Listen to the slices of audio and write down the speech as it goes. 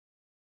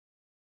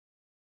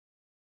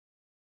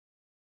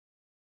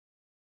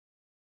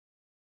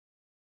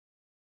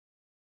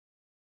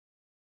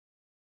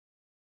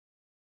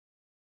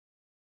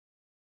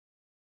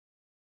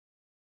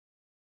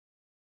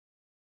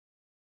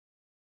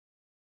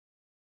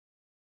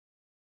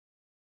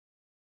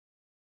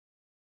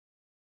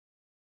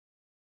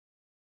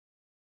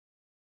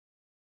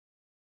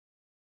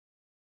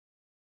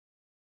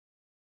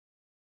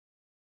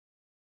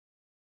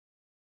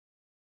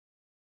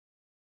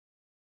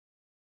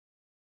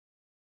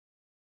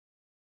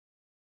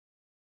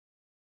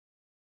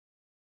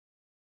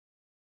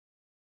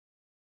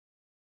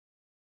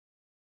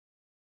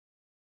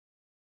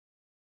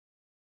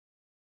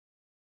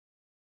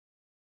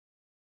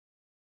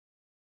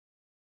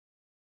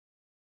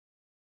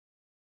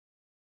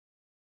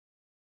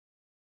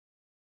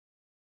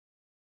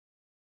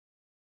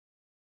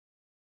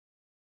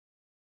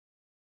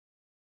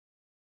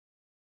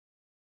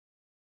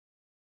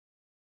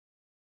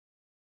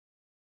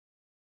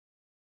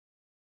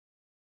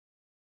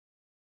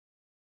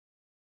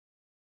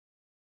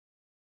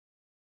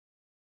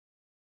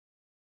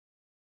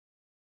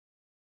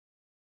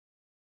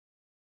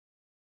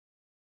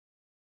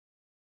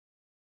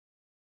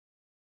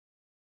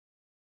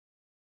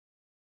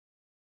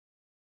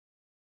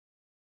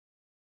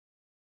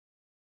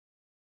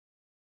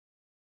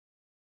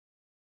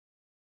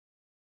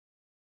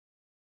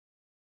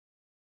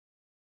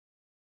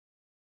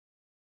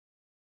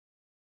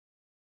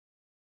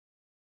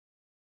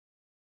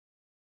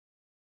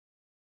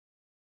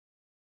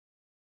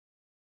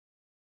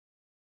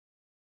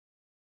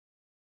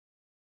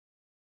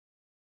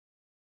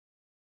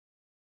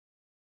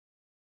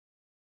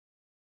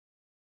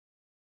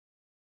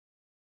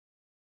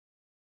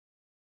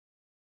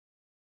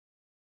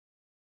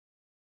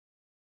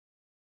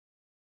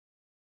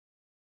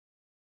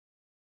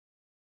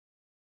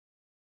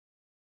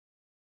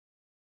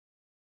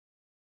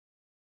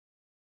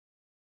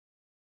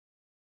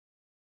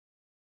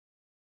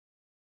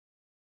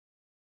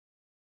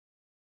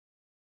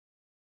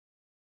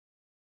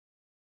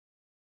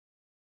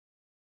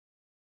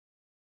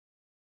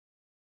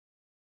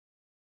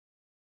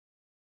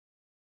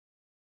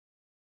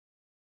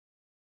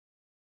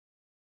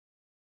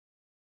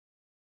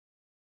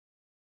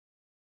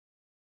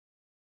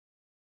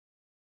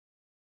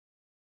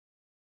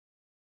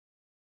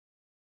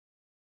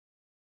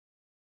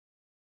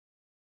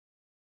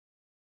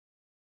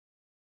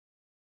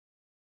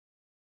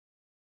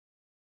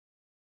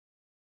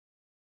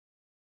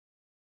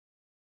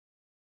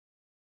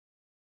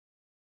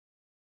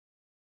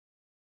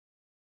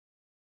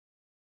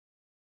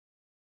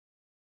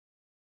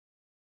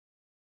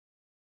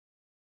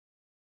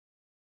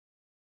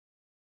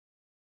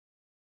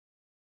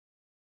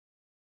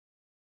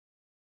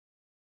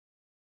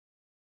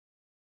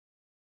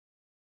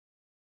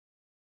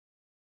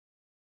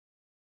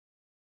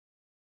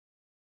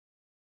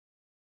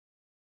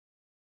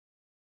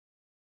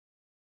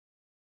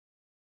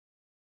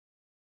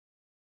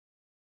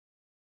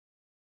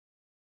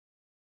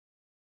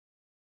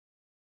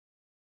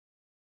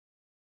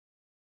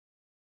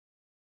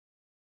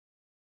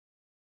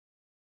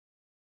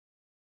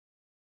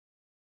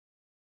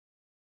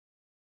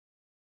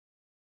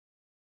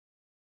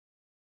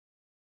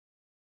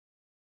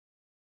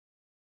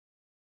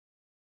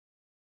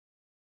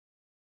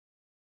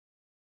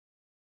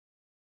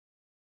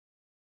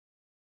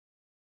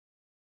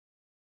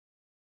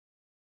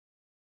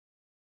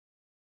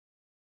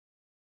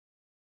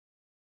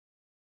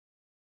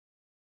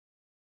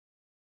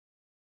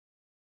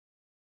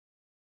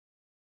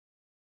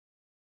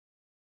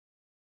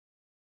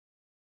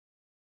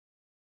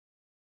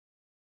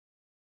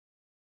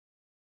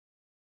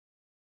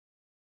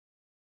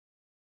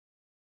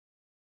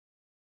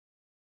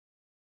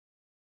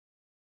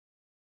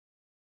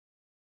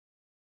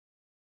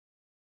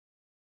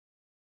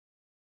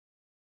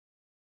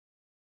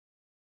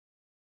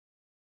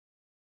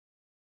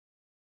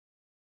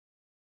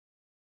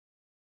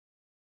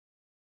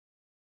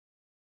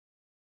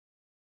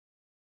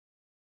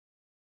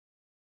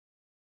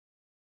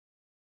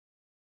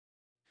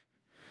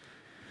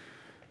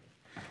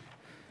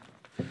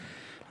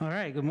All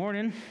right, good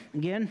morning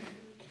again.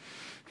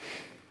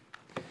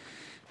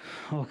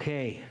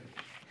 Okay,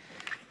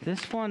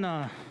 this one,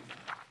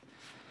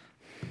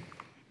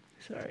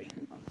 sorry.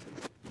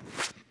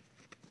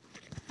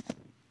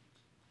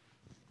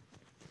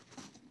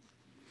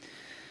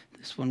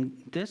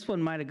 This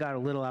one might have got a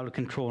little out of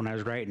control when I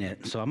was writing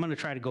it, so I'm going to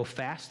try to go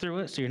fast through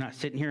it so you're not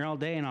sitting here all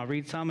day, and I'll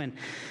read some, and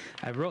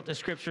I wrote the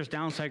scriptures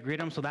down so I can read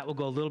them, so that will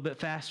go a little bit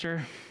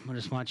faster. I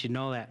just want you to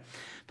know that.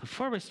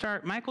 Before we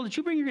start, Michael, did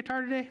you bring your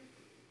guitar today?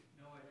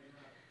 No, I did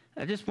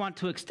not. I just want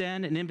to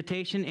extend an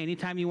invitation.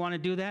 Anytime you want to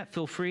do that,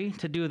 feel free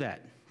to do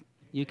that.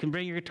 You can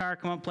bring your guitar,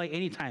 come up, play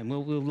anytime.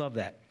 We'll love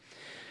that.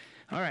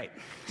 All right,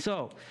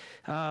 so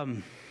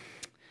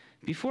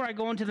before I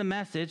go into the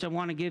message, I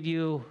want to give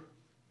you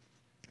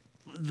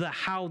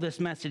how this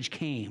message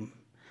came.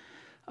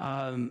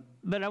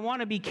 But I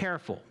want to be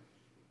careful.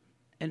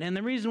 And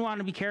the reason I want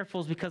to be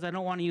careful is because I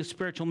don't want to use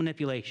spiritual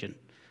manipulation.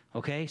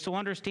 Okay? So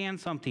understand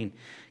something.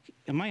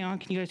 Am I on?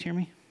 Can you guys hear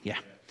me? Yeah.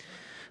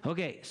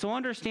 Okay, so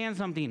understand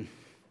something.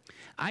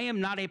 I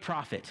am not a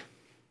prophet.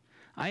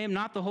 I am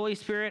not the Holy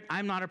Spirit.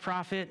 I'm not a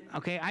prophet.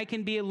 Okay? I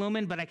can be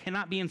illumined, but I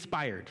cannot be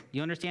inspired.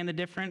 You understand the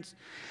difference?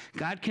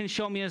 God can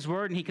show me His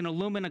Word, and He can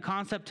illumine a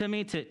concept to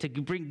me to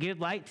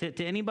give light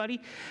to anybody,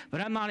 but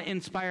I'm not an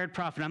inspired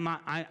prophet.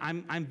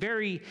 I'm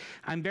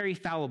very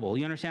fallible.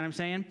 You understand what I'm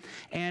saying?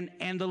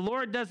 And the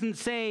Lord doesn't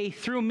say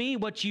through me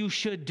what you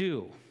should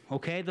do.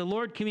 Okay? The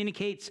Lord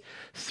communicates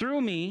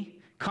through me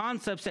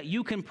concepts that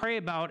you can pray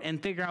about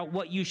and figure out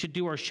what you should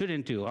do or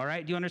shouldn't do. All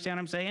right? Do you understand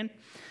what I'm saying?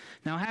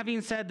 Now, having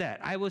said that,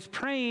 I was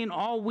praying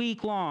all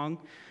week long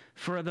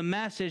for the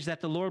message that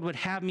the Lord would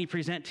have me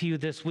present to you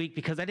this week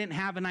because I didn't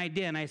have an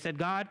idea. And I said,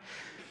 God,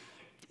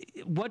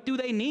 what do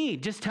they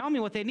need? Just tell me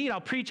what they need.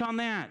 I'll preach on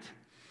that.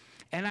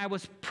 And I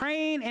was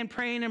praying and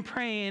praying and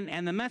praying,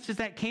 and the message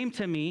that came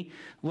to me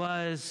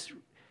was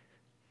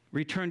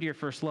return to your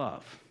first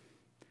love.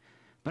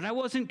 But I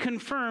wasn't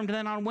confirmed.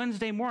 Then on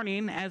Wednesday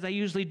morning, as I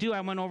usually do, I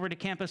went over to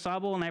Campus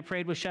Auble and I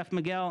prayed with Chef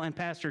Miguel and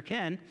Pastor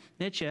Ken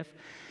Mitchell.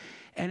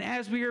 And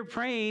as we were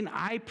praying,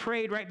 I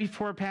prayed right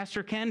before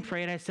Pastor Ken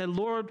prayed. I said,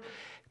 Lord,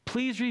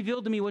 please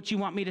reveal to me what you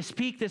want me to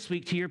speak this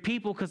week to your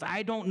people because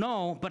I don't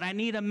know, but I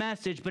need a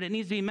message, but it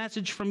needs to be a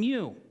message from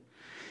you.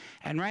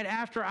 And right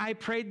after I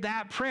prayed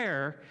that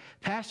prayer,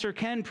 Pastor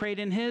Ken prayed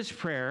in his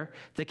prayer,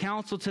 the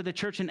counsel to the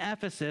church in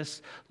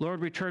Ephesus,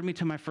 Lord, return me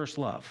to my first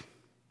love.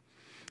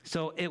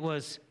 So it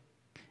was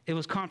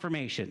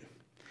confirmation.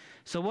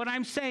 So what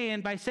I'm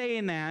saying by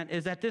saying that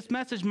is that this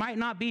message might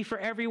not be for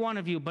every one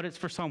of you, but it's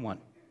for someone.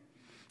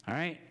 All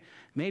right?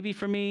 Maybe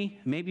for me,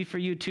 maybe for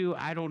you too.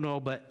 I don't know,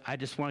 but I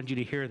just wanted you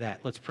to hear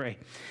that. Let's pray.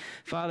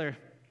 Father,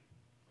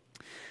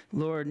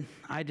 Lord,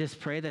 I just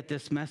pray that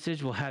this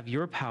message will have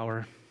your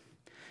power,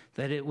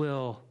 that it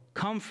will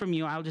come from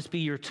you. I'll just be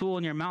your tool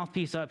and your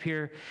mouthpiece up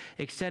here,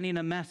 extending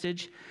a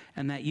message,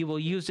 and that you will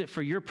use it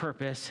for your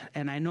purpose.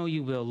 And I know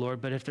you will,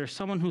 Lord. But if there's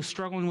someone who's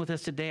struggling with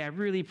this today, I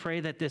really pray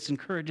that this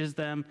encourages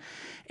them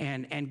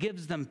and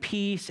gives them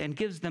peace and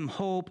gives them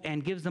hope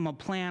and gives them a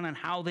plan on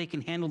how they can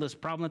handle this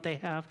problem that they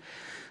have,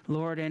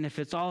 Lord. And if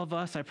it's all of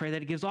us, I pray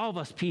that it gives all of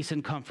us peace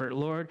and comfort,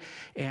 Lord.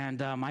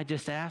 And I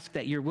just ask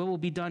that your will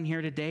be done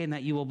here today and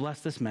that you will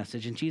bless this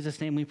message. In Jesus'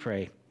 name we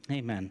pray.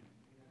 Amen.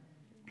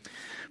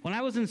 When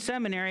I was in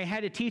seminary, I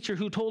had a teacher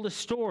who told a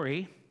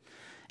story,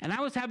 and I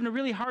was having a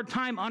really hard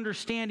time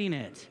understanding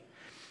it.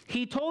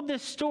 He told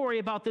this story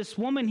about this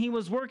woman he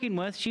was working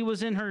with. She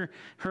was in her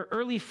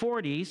early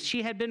 40s.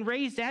 She had been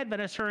raised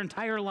Adventist her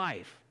entire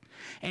life.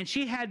 And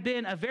she had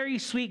been a very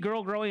sweet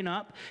girl growing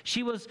up.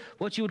 She was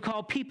what you would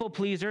call people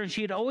pleaser, and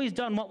she had always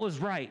done what was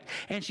right.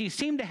 And she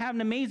seemed to have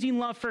an amazing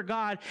love for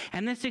God.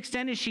 And this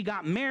extended, she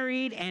got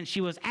married, and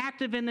she was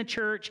active in the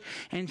church.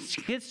 And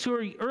she gets to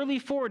her early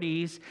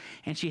 40s,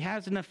 and she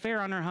has an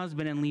affair on her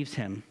husband and leaves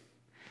him,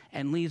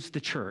 and leaves the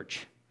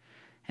church,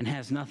 and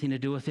has nothing to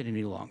do with it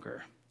any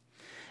longer.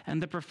 And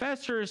the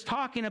professor is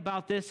talking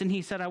about this, and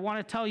he said, I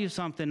want to tell you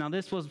something. Now,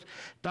 this was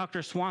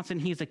Dr. Swanson.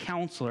 He's a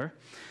counselor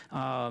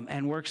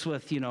and works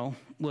with,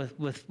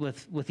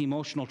 with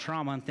emotional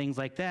trauma and things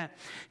like that.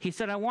 He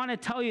said, I want to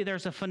tell you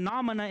there's a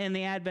phenomena in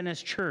the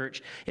Adventist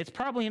church. It's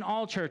probably in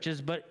all churches,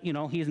 but,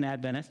 he's an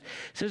Adventist.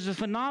 So there's a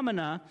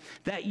phenomena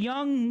that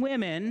young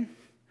women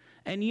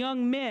and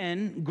young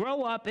men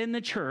grow up in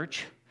the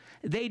church.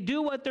 They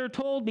do what they're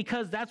told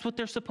because that's what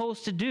they're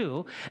supposed to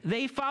do.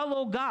 They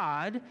follow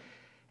God.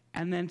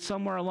 And then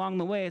somewhere along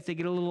the way, as they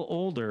get a little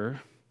older,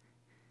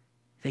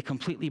 they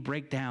completely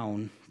break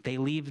down. They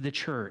leave the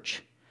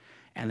church,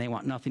 and they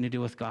want nothing to do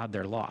with God.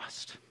 They're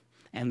lost.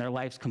 And their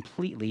lives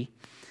completely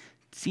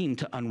seem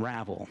to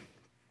unravel.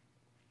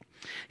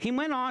 He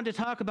went on to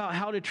talk about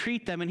how to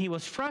treat them, and he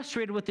was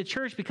frustrated with the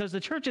church because the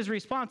church's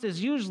response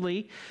is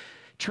usually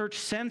church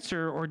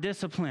censor or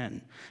discipline.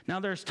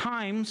 Now, there's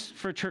times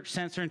for church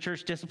censor and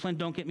church discipline,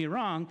 don't get me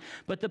wrong,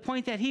 but the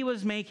point that he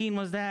was making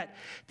was that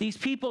these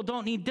people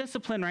don't need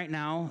discipline right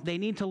now. They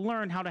need to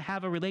learn how to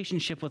have a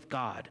relationship with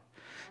God.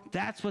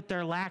 That's what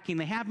they're lacking.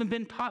 They haven't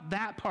been taught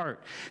that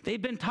part.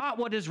 They've been taught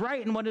what is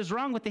right and what is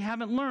wrong, but they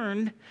haven't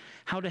learned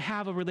how to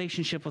have a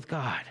relationship with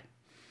God.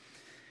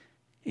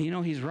 And you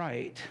know, he's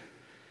right.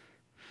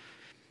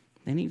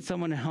 They need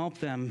someone to help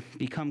them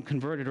become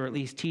converted, or at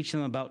least teach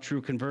them about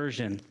true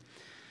conversion.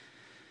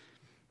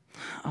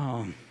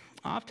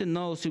 Often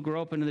those who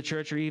grow up into the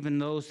church, or even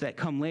those that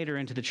come later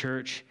into the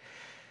church,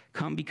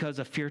 come because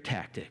of fear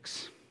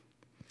tactics.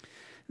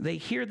 They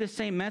hear the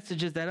same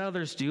messages that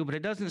others do, but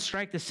it doesn't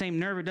strike the same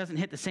nerve, it doesn't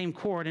hit the same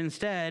chord.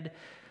 Instead,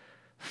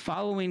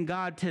 following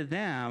God to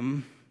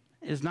them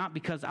is not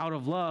because out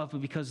of love,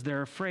 but because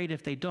they're afraid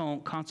if they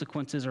don't,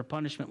 consequences or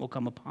punishment will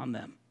come upon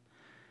them.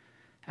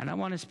 And I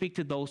want to speak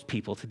to those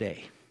people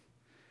today.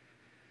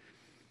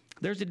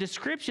 There's a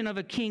description of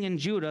a king in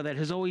Judah that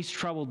has always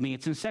troubled me.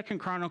 It's in 2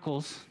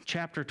 Chronicles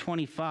chapter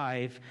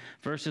 25,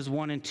 verses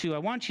 1 and 2. I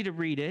want you to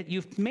read it.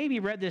 You've maybe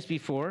read this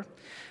before,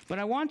 but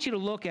I want you to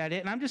look at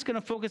it, and I'm just going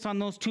to focus on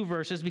those two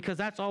verses because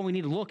that's all we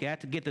need to look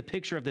at to get the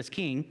picture of this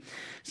king.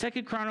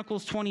 2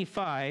 Chronicles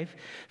 25,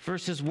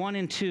 verses 1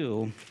 and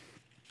 2.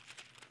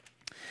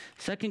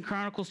 2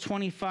 Chronicles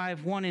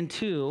 25, 1 and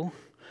 2.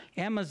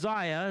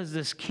 Amaziah is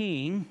this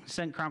king,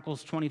 2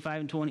 Chronicles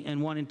 25 and 20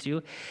 and 1 and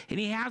 2, and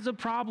he has a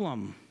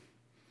problem.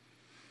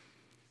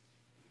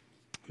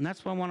 And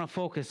that's what I want to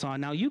focus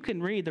on. Now, you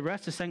can read the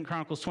rest of 2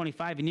 Chronicles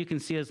 25, and you can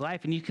see his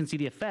life, and you can see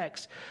the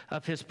effects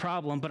of his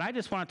problem. But I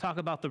just want to talk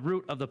about the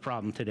root of the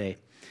problem today.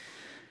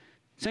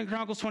 2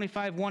 Chronicles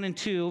 25, 1 and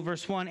 2,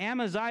 verse 1,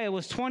 Amaziah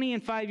was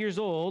 25 years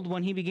old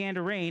when he began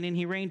to reign, and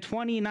he reigned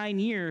 29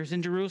 years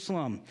in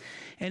Jerusalem.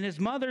 And his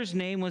mother's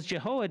name was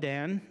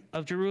Jehoaddan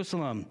of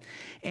Jerusalem.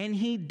 And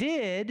he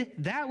did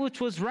that which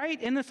was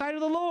right in the sight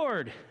of the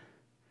Lord.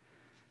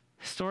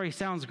 The story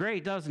sounds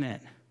great, doesn't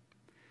it?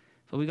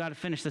 But we got to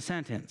finish the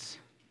sentence.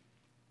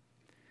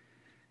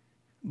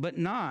 But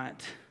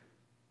not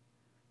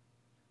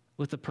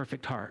with a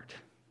perfect heart.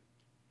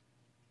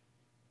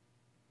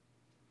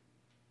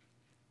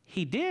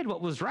 He did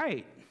what was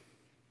right,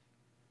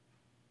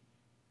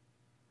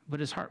 but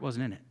his heart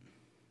wasn't in it.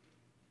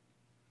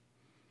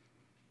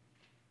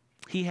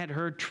 He had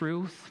heard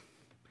truth.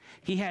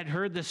 He had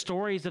heard the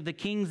stories of the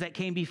kings that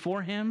came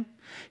before him.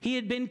 He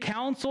had been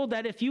counseled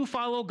that if you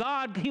follow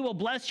God, he will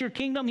bless your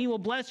kingdom, he will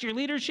bless your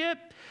leadership.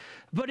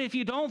 But if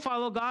you don't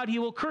follow God, he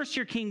will curse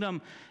your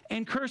kingdom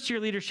and curse your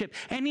leadership.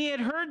 And he had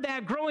heard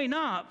that growing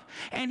up,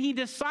 and he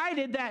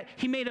decided that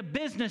he made a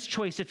business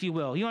choice, if you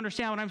will. You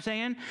understand what I'm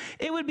saying?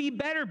 It would be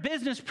better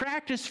business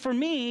practice for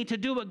me to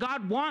do what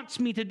God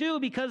wants me to do,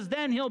 because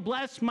then he'll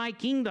bless my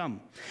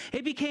kingdom.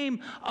 It became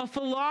a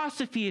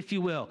philosophy, if you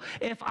will.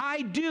 If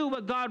I do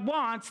what God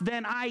wants,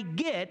 then I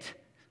get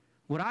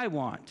what I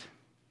want.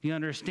 You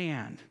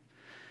understand?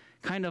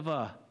 Kind of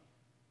a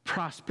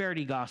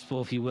prosperity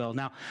gospel, if you will.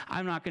 Now,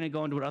 I'm not going to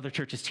go into what other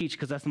churches teach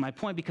because that's not my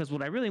point, because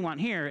what I really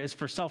want here is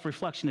for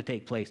self-reflection to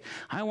take place.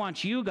 I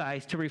want you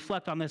guys to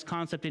reflect on this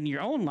concept in your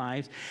own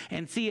lives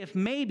and see if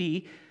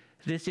maybe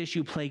this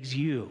issue plagues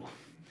you.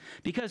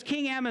 Because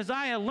King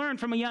Amaziah learned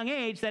from a young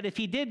age that if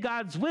he did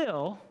God's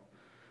will,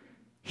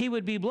 he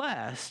would be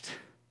blessed.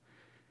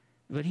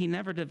 But he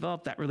never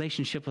developed that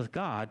relationship with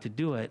God to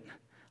do it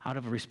out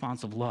of a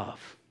response of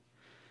love.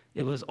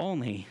 It was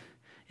only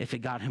if it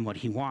got him what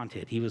he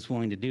wanted. He was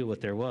willing to do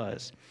what there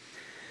was.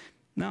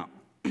 Now,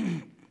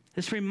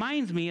 this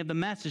reminds me of the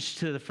message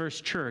to the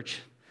first church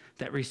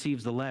that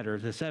receives the letter,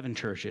 the 7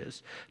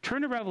 churches.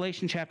 Turn to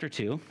Revelation chapter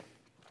 2.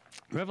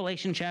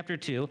 Revelation chapter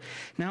 2.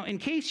 Now, in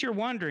case you're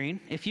wondering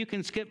if you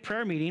can skip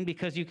prayer meeting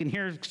because you can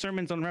hear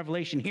sermons on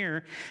Revelation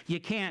here, you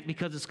can't,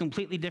 because it's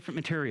completely different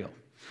material.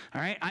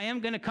 All right, I am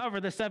going to cover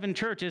the 7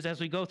 churches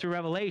as we go through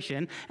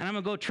Revelation, and I'm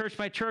going to go church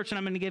by church, and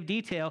I'm going to give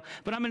detail,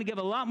 but I'm going to give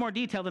a lot more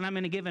detail than I'm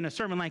going to give in a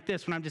sermon like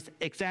this when I'm just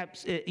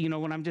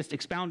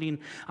expounding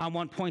on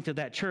one point of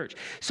that church.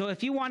 So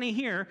if you want to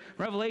hear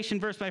Revelation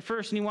verse by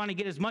verse, and you want to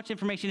get as much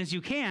information as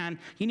you can,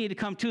 you need to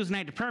come Tuesday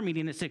night to prayer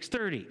meeting at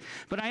 6:30.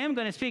 But I am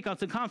going to speak on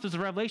some concepts of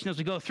Revelation as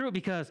we go through,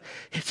 because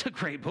it's a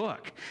great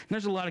book. And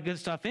there's a lot of good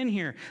stuff in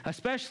here,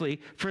 especially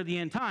for the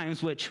end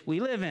times which we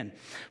live in.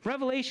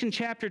 Revelation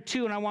chapter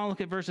 2, and I want to look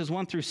at verses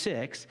 1 through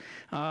 6,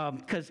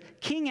 because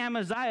King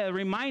Amaziah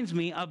reminds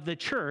me of the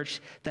church,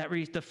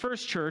 the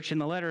first church in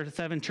the letter to the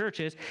 7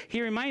 churches.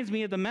 He reminds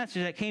me of the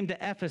message that came to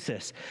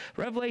Ephesus.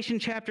 Revelation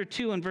chapter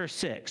 2 and verse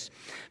 6.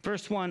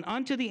 Verse 1,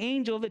 unto the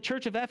angel of the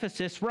church of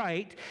Ephesus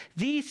write,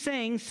 these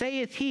sayings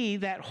saith he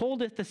that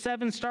holdeth the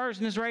 7 stars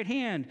in his right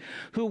hand,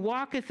 who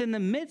walketh in the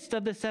midst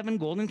of the 7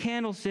 golden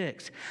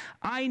candlesticks.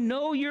 I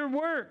know your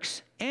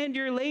works, and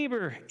your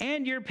labor,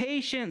 and your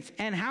patience,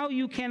 and how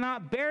you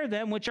cannot bear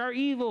them which are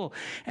evil,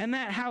 and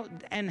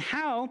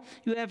how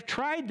you have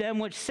tried them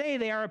which say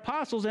they are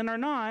apostles and are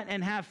not,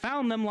 and have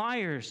found them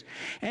liars,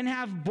 and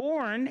have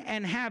borne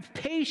and have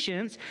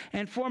patience,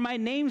 and for my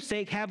name's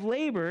sake have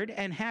labored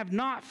and have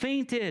not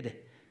fainted.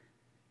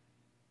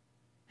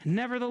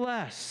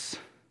 Nevertheless,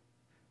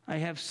 I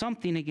have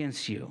something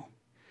against you,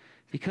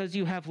 because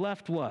you have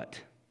left what?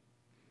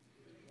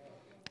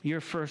 Your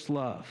first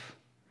love.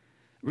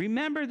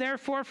 Remember,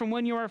 therefore, from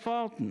when you are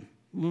fallen,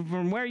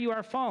 from where you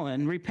are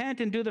fallen.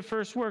 Repent and do the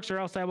first works, or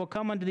else I will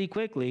come unto thee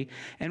quickly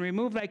and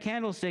remove thy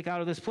candlestick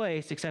out of this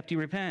place, except you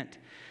repent.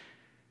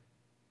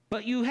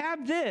 But you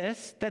have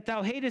this, that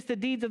thou hatest the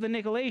deeds of the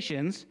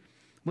Nicolaitans,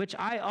 which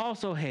I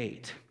also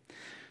hate.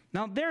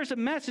 Now, there's a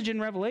message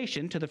in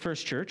Revelation to the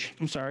first church.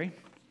 I'm sorry.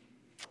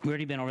 We've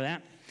already been over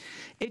that.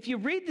 If you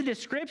read the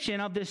description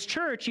of this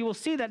church, you will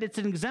see that it's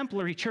an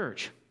exemplary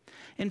church.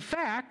 In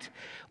fact,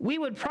 we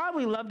would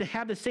probably love to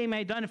have the same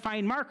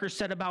identifying markers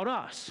said about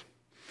us.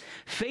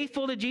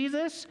 Faithful to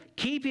Jesus,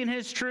 keeping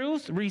his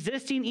truth,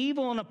 resisting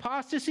evil and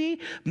apostasy,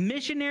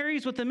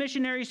 missionaries with the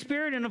missionary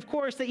spirit, and of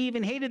course, they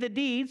even hated the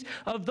deeds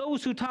of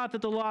those who taught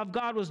that the law of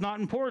God was not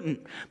important.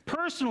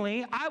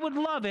 Personally, I would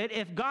love it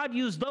if God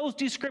used those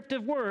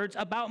descriptive words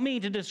about me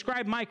to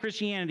describe my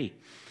Christianity.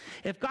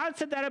 If God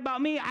said that about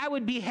me, I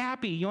would be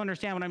happy. You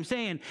understand what I'm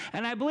saying?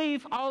 And I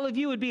believe all of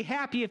you would be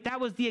happy if that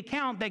was the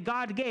account that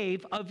God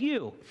gave of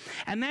you.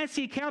 And that's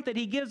the account that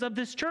he gives of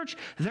this church.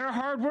 They're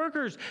hard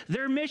workers.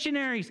 They're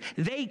missionaries.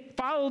 They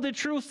follow the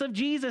truths of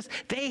Jesus.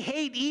 They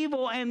hate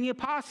evil and the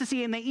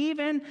apostasy, and they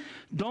even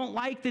don't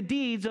like the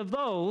deeds of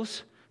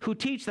those who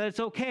teach that it's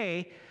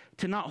okay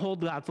to not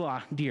hold God's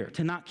law dear,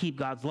 to not keep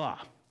God's law.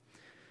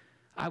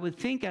 I would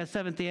think as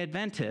Seventh-day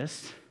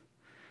Adventists,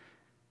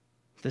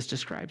 this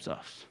describes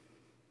us.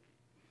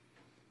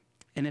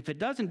 And if it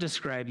doesn't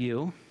describe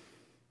you,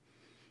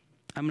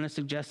 I'm going to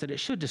suggest that it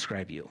should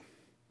describe you.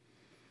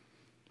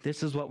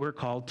 This is what we're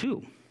called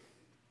to.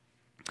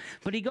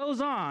 But he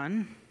goes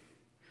on,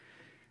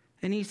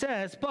 and he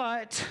says,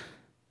 but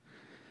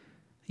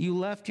you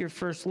left your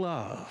first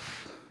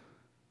love.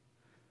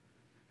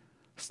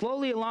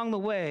 Slowly along the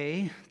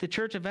way, the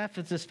church of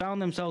Ephesus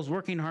found themselves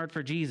working hard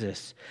for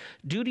Jesus.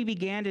 Duty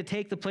began to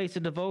take the place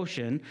of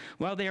devotion.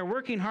 While they are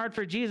working hard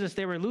for Jesus,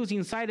 they were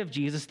losing sight of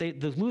Jesus,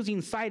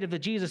 losing sight of the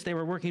Jesus they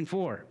were working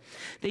for.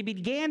 They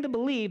began to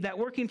believe that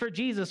working for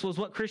Jesus was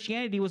what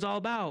Christianity was all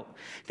about.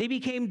 They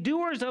became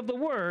doers of the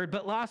word,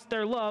 but lost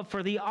their love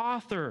for the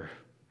author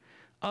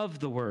of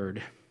the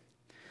word.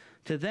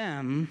 To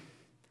them,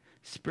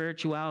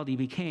 spirituality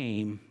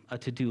became a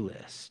to-do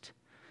list.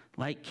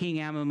 Like King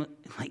Amaziah,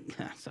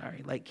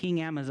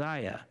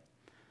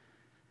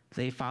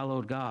 they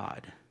followed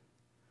God,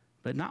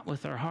 but not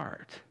with their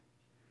heart.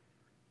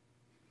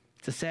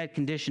 It's a sad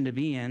condition to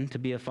be in, to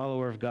be a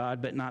follower of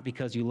God, but not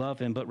because you love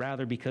him, but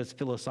rather because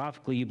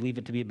philosophically you believe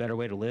it to be a better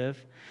way to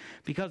live.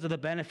 Because of the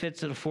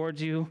benefits it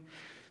affords you.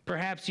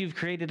 Perhaps you've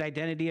created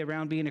identity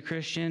around being a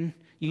Christian.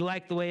 You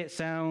like the way it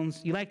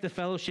sounds. You like the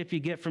fellowship you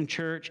get from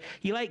church.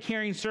 You like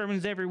hearing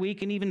sermons every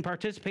week and even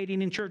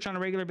participating in church on a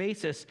regular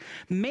basis.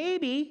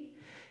 Maybe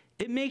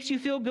it makes you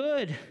feel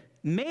good.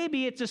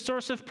 Maybe it's a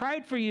source of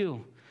pride for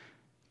you.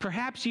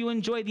 Perhaps you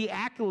enjoy the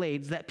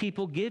accolades that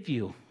people give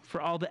you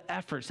for all the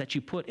efforts that you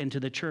put into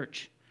the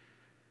church.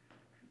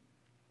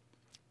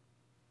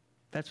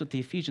 That's what the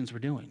Ephesians were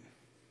doing.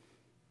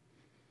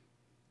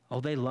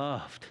 Oh, they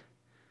loved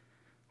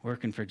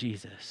working for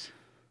Jesus.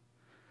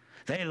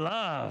 They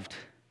loved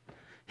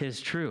his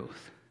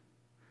truth.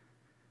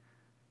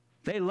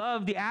 They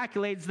loved the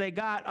accolades they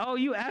got. Oh,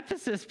 you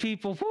Ephesus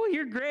people, oh,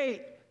 you're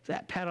great.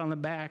 That pat on the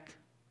back.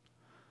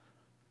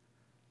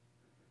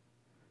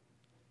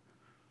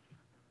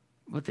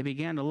 But they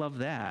began to love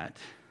that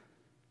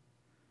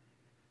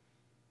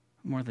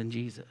more than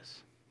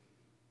Jesus.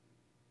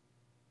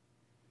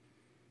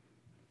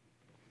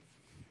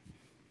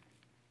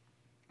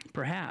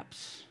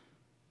 Perhaps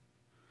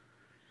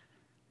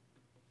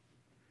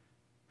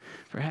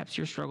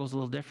your struggle's a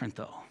little different,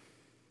 though.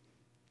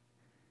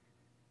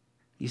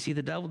 You see,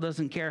 the devil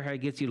doesn't care how he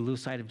gets you to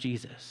lose sight of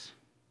Jesus.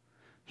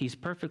 He's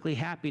perfectly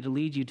happy to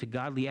lead you to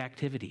godly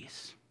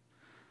activities,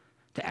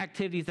 to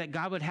activities that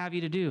God would have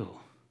you to do,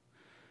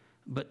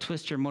 but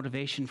twist your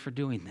motivation for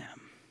doing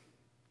them.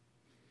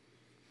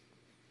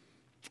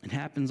 It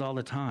happens all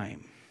the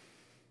time.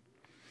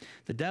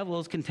 The devil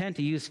is content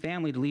to use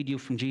family to lead you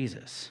from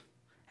Jesus.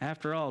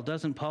 After all,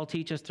 doesn't Paul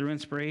teach us through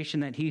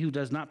inspiration that he who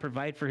does not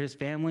provide for his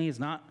family is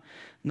not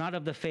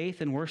of the faith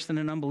and worse than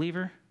an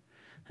unbeliever?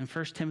 In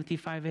 1 Timothy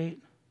 5:8.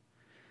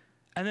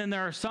 And then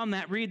there are some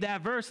that read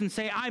that verse and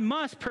say, I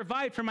must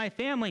provide for my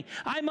family.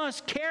 I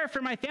must care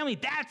for my family.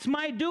 That's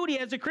my duty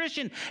as a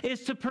Christian,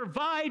 is to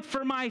provide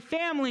for my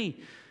family.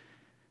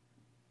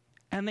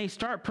 And they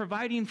start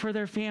providing for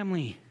their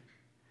family.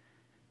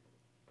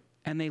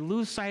 And they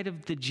lose sight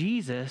of the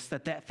Jesus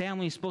that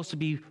family is supposed to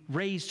be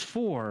raised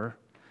for,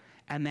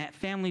 and that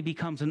family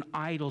becomes an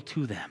idol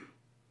to them.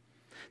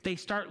 They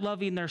start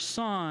loving their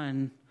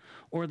son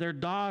or their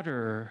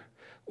daughter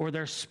or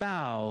their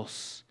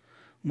spouse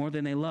more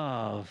than they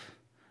love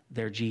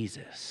their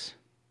Jesus.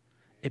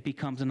 It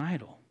becomes an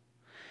idol.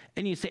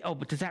 And you say, oh,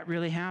 but does that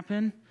really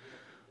happen?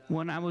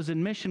 When I was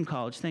in mission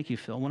college, thank you,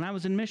 Phil. When I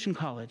was in mission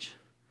college,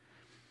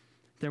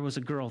 there was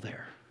a girl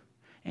there.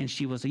 And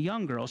she was a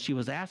young girl. She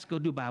was asked to go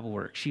do Bible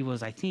work. She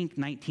was, I think,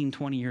 19,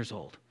 20 years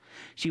old.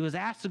 She was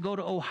asked to go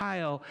to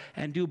Ohio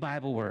and do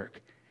Bible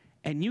work.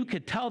 And you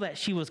could tell that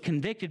she was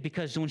convicted,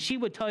 because when she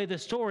would tell you the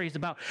stories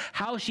about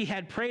how she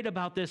had prayed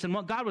about this and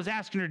what God was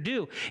asking her to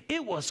do,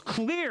 it was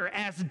clear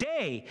as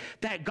day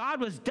that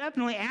God was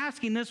definitely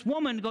asking this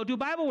woman to go do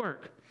Bible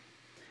work.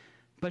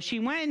 But she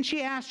went and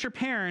she asked her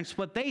parents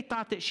what they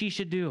thought that she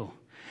should do.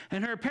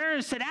 And her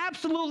parents said,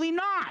 absolutely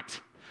not.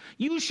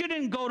 You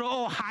shouldn't go to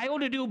Ohio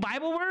to do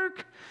Bible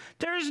work.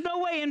 There's no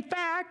way. In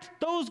fact,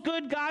 those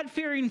good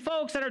God-fearing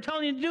folks that are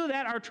telling you to do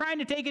that are trying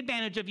to take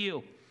advantage of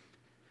you.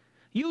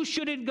 You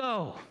shouldn't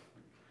go.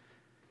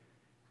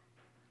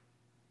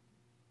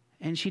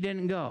 And she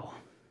didn't go.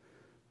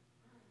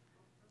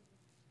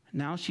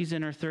 Now she's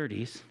in her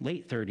 30s,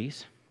 late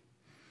 30s.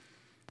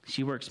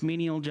 She works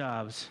menial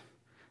jobs,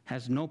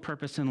 has no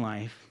purpose in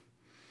life,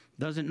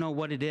 doesn't know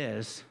what it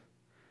is,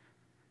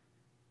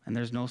 and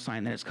there's no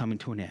sign that it's coming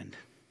to an end.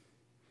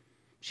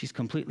 She's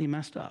completely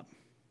messed up.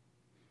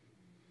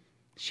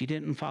 She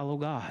didn't follow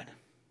God.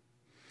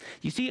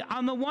 You see,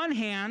 on the one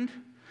hand,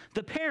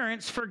 the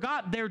parents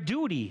forgot their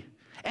duty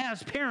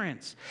as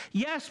parents.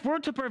 Yes, we're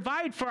to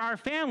provide for our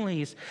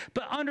families,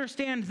 but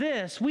understand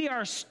this: we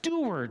are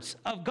stewards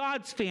of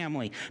God's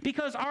family,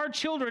 because our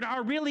children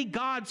are really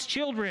God's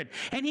children,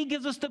 and He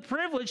gives us the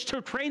privilege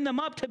to train them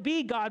up to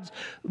be God's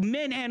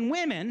men and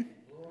women.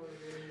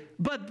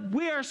 But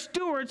we are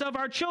stewards of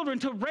our children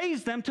to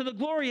raise them to the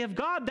glory of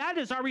God. That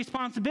is our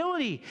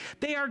responsibility.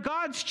 They are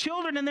God's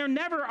children, and they're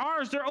never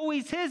ours. They're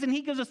always His, and He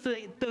gives us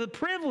the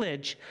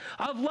privilege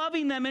of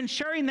loving them and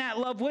sharing that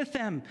love with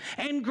them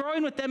and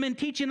growing with them and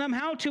teaching them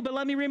how to. But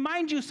let me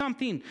remind you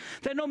something,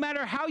 that no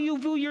matter how you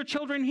view your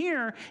children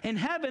here, in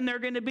heaven they're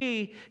going to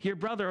be your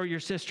brother or your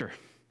sister.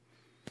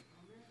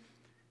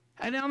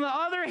 And on the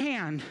other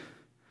hand,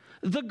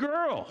 the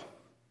girl,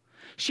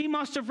 she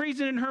must have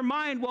reasoned in her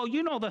mind, well,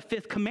 you know the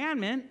 5th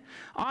commandment,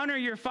 honor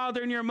your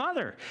father and your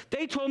mother.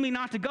 They told me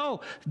not to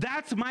go.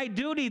 That's my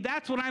duty.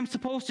 That's what I'm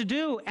supposed to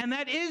do. And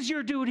that is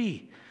your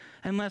duty,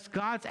 unless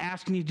God's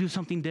asking you to do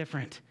something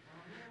different,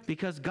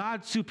 because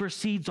God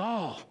supersedes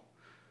all.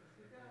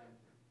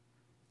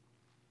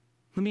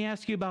 Let me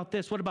ask you about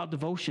this. What about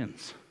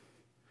devotions?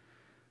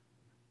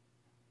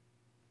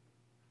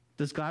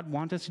 Does God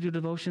want us to do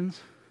devotions?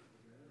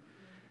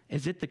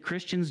 Is it the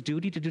Christian's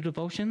duty to do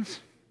devotions?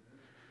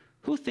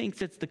 Who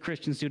thinks it's the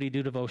Christian's duty to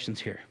do devotions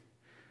here?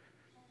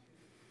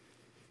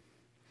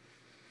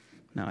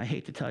 Now, I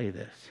hate to tell you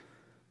this,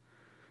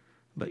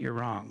 but you're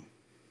wrong.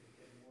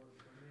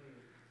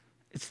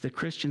 It's the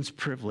Christian's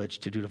privilege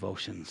to do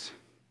devotions.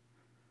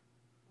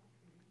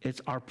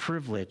 It's our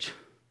privilege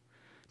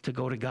to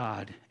go to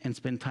God and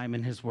spend time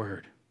in His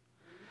Word.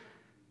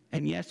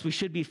 And yes, we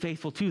should be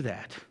faithful to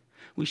that.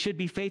 We should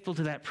be faithful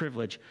to that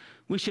privilege.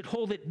 We should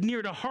hold it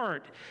near to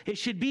heart. It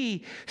should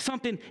be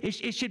something.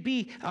 It should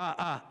be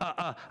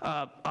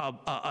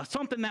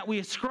something that we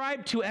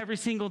ascribe to every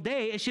single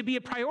day. It should be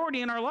a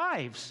priority in our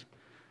lives.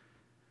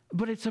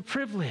 But it's a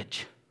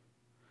privilege.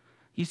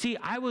 You see,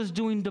 I was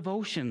doing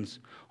devotions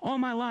all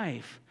my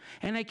life,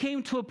 and I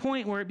came to a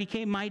point where it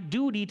became my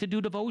duty to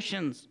do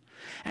devotions.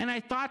 And I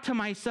thought to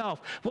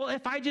myself, well,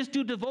 if I just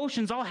do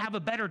devotions, I'll have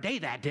a better day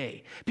that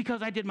day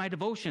because I did my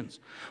devotions.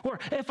 Or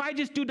if I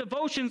just do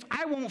devotions,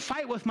 I won't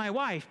fight with my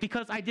wife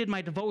because I did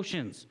my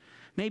devotions.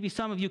 Maybe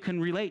some of you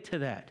can relate to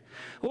that.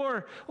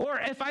 Or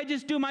if I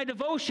just do my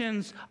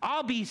devotions,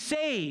 I'll be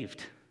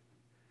saved.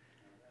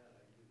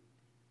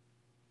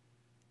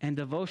 And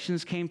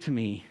devotions came to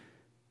me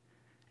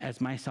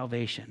as my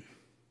salvation.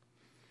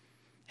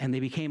 And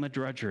they became a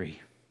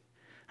drudgery.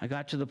 I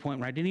got to the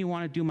point where I didn't even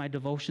want to do my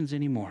devotions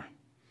anymore.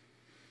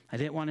 I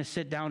didn't want to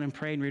sit down and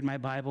pray and read my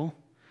Bible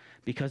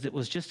because it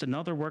was just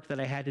another work that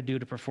I had to do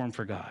to perform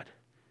for God.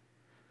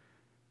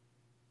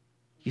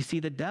 You see,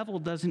 the devil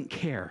doesn't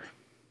care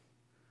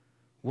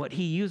what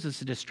he uses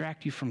to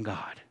distract you from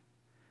God.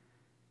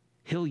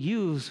 He'll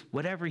use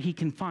whatever he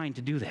can find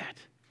to do that.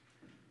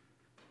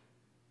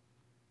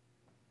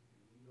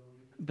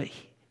 But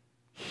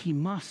he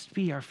must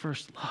be our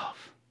first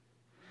love.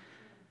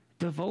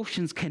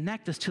 Devotions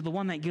connect us to the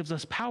one that gives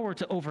us power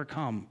to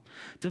overcome.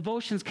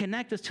 Devotions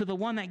connect us to the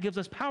one that gives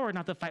us power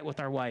not to fight with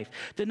our wife.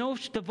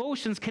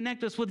 Devotions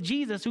connect us with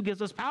Jesus, who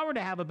gives us power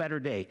to have a better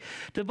day.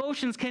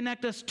 Devotions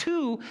connect us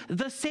to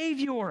the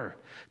Savior.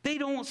 They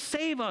don't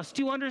save us.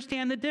 Do you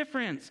understand the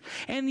difference?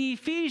 And the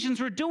Ephesians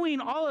were doing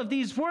all of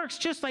these works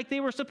just like they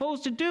were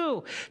supposed to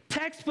do.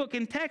 Textbook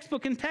and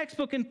textbook and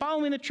textbook and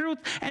following the truth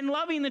and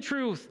loving the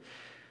truth.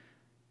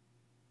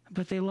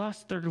 But they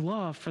lost their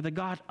love for the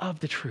God of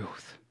the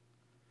truth.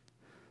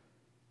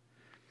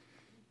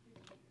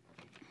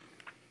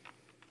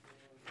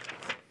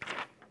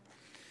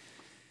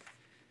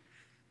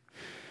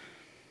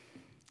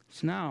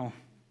 So now,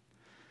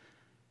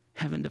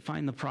 having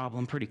defined the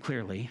problem pretty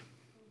clearly,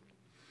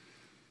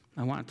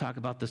 I want to talk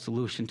about the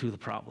solution to the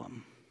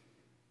problem.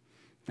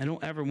 I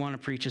don't ever want to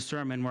preach a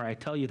sermon where I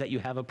tell you that you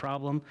have a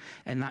problem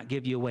and not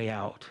give you a way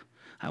out.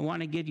 I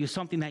want to give you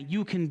something that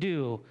you can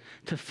do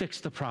to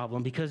fix the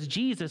problem, because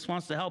Jesus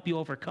wants to help you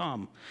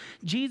overcome.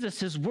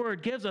 Jesus'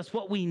 word gives us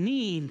what we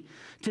need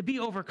to be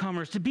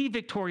overcomers, to be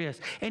victorious.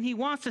 And he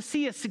wants to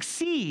see us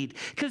succeed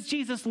because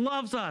Jesus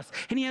loves us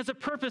and he has a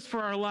purpose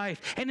for our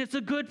life. And it's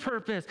a good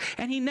purpose.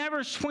 And he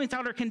never points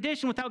out our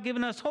condition without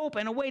giving us hope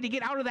and a way to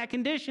get out of that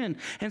condition.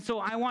 And so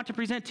I want to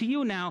present to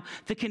you now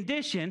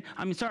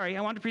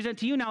I want to present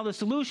to you now the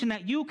solution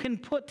that you can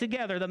put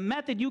together, the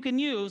method you can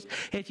use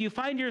if you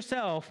find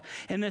yourself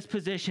in this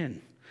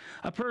position.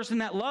 A person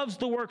that loves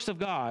the works of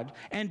God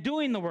and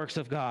doing the works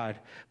of God,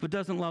 but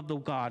doesn't love the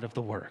God of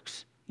the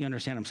works. You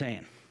understand what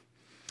I'm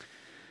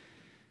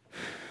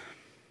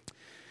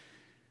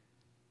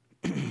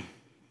saying?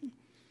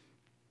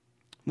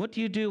 What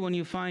do you do when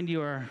you find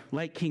you are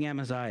like King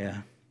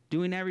Amaziah,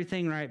 doing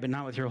everything right, but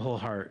not with your whole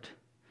heart?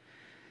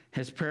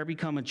 Has prayer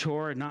become a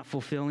chore and not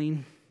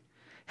fulfilling?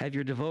 Have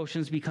your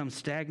devotions become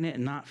stagnant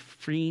and not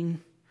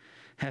freeing?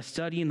 Has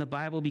studying the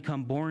Bible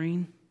become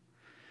boring?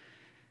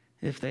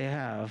 If they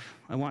have,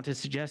 I want to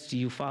suggest to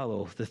you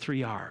follow the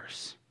 3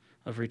 R's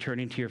of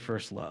returning to your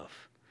first love.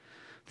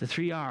 The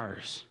 3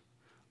 R's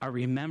are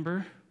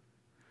remember,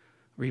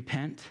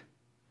 repent,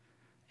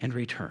 and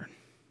return.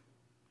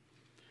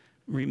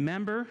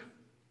 Remember,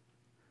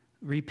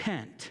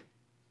 repent,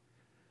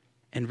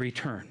 and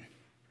return.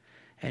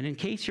 And in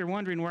case you're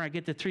wondering where I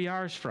get the 3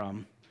 R's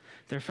from,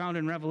 they're found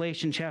in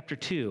Revelation chapter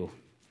 2.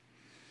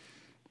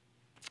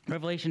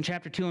 Revelation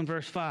chapter 2 and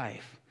verse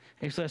 5.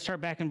 Actually, let's start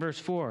back in verse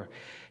 4.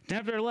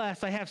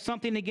 Nevertheless, I have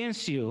something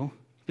against you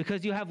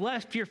because you have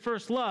left your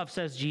first love,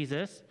 says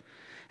Jesus.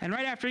 And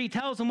right after he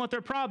tells them what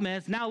their problem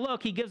is, now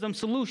look, he gives them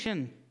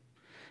solution.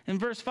 In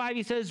verse 5,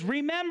 he says,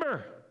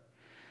 remember,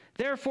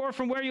 therefore,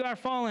 from where you are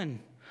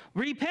fallen,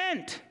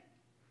 repent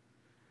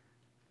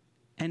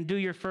and do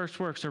your first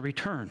works, or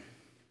return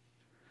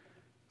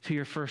to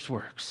your first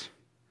works.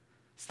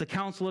 It's the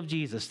counsel of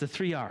Jesus, the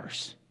 3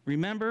 R's.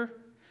 Remember,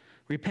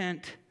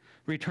 repent,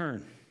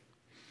 return.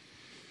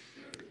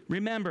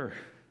 Remember.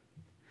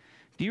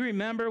 Do you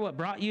remember what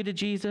brought you to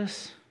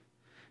Jesus?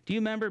 Do you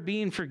remember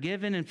being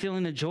forgiven and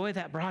feeling the joy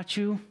that brought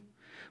you?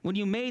 When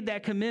you made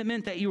that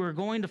commitment that you were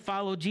going to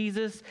follow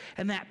Jesus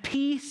and that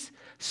peace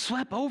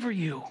swept over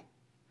you?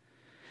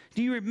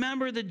 Do you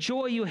remember the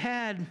joy you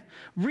had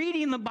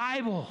reading the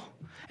Bible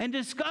and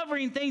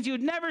discovering things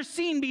you'd never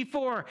seen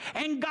before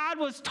and God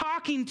was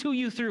talking to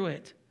you through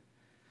it?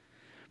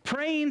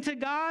 Praying to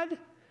God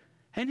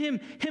and him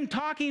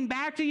talking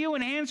back to you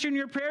and answering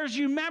your prayers.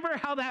 You remember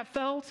how that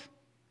felt?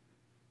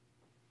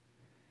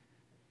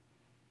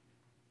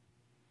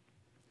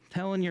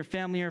 Telling your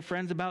family or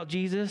friends about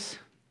Jesus,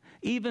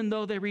 even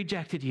though they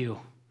rejected you,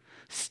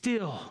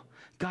 still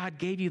God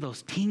gave you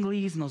those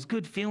tinglies and those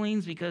good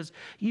feelings because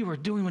you were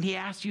doing what he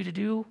asked you to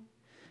do.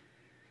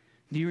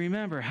 Do you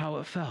remember how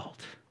it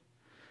felt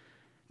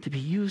to be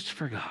used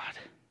for God?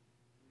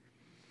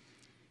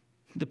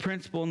 The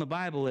principle in the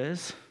Bible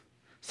is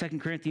 2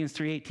 Corinthians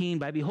 3:18,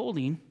 by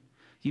beholding,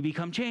 you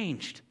become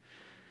changed.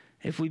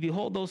 If we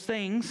behold those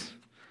things,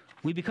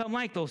 we become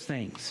like those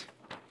things.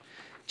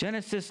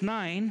 Genesis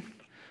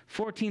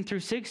 9:14 through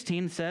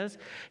 16 says,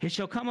 it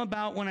shall come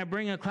about when I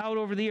bring a cloud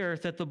over the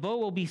earth that the bow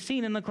will be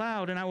seen in the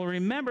cloud, and I will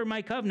remember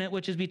my covenant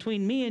which is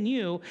between me and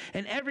you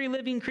and every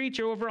living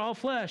creature over all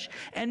flesh.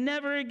 And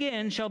never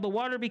again shall the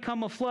water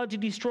become a flood to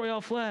destroy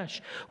all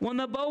flesh. When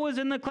the bow is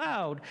in the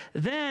cloud,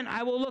 then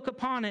I will look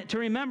upon it to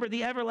remember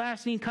the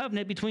everlasting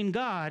covenant between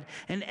God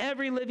and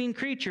every living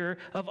creature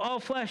of all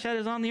flesh that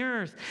is on the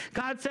earth.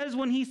 God says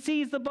when he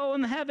sees the bow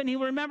in the heaven, he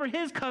will remember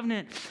his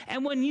covenant.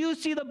 And when you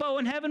see the bow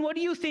in heaven, what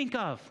do you think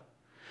of?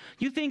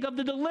 You think of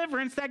the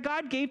deliverance that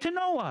God gave to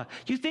Noah.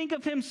 You think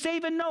of him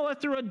saving Noah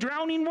through a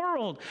drowning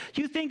world.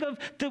 You think of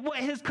what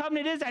his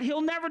covenant is, that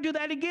he'll never do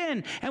that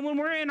again. And when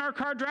we're in our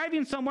car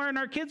driving somewhere and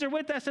our kids are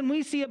with us and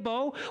we see a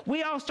bow,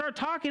 we all start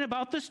talking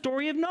about the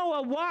story of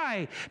Noah.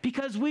 Why?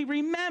 Because we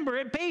remember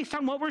it based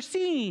on what we're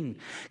seeing.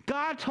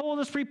 God told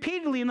us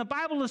repeatedly in the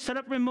Bible to set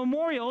up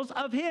memorials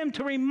of him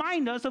to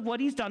remind us of what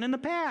he's done in the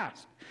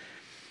past.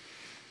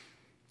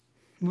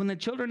 When the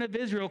children of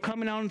Israel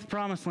coming out into the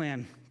promised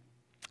land,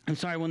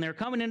 when they're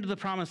coming into the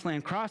promised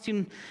land,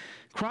 crossing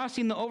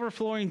the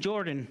overflowing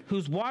Jordan,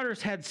 whose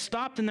waters had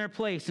stopped in their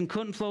place and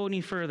couldn't flow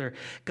any further,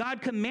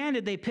 God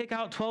commanded they pick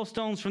out 12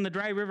 stones from the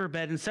dry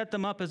riverbed and set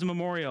them up as a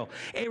memorial,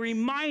 a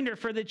reminder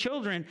for the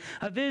children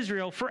of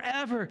Israel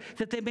forever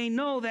that they may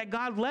know that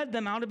God led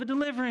them out of a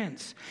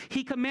deliverance.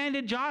 He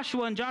commanded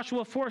Joshua in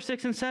Joshua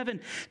 4:6 and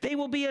 7, they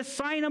will be a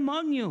sign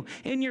among you.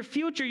 In your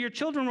future, your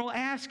children will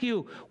ask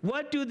you,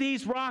 what do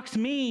these rocks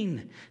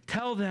mean?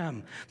 Tell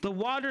them, the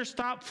water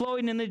stopped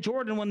flowing in the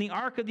Jordan when the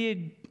ark of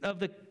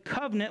the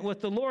covenant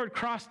with the Lord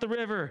crossed the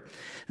river.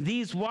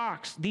 These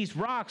rocks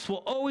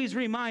will always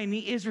remind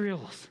the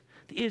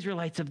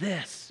Israelites of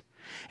this.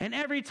 And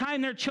every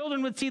time their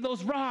children would see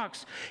those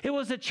rocks, it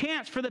was a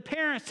chance for the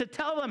parents to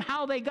tell them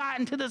how they got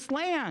into this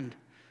land.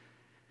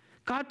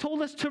 God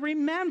told us to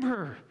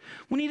remember.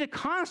 We need to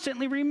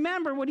constantly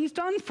remember what he's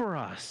done for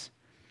us.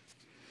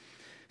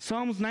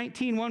 Psalms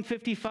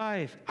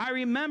 19:155, I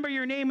remember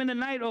your name in the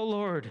night, O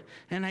Lord,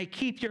 and I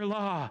keep your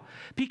law.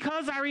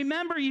 Because I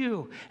remember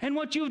you and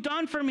what you've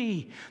done for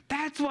me.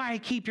 That's why I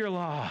keep your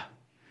law.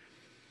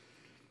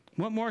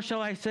 What more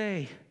shall I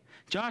say?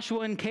 Joshua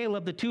and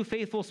Caleb, the two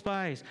faithful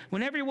spies,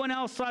 when everyone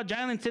else saw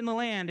giants in the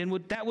land and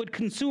that would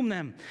consume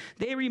them,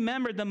 they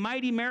remembered the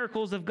mighty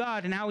miracles of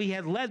God and how he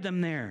had led them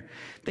there.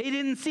 They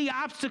didn't see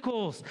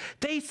obstacles.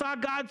 They saw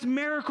God's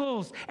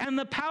miracles and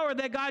the power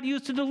that God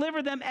used to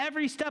deliver them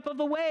every step of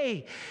the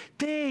way.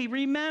 They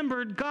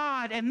remembered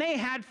God and they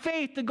had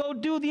faith to go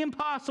do the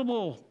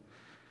impossible.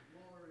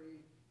 Glory.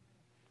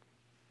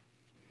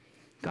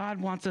 God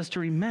wants us to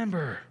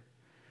remember.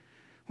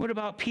 What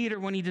about Peter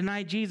when he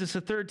denied Jesus a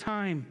third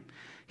time?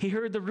 He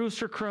heard the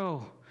rooster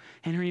crow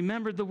and he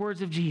remembered the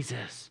words of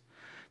Jesus,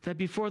 that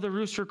before the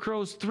rooster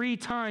crows 3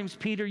 times,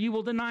 Peter, you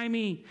will deny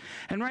me.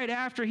 And right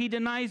after he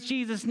denies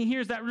Jesus and he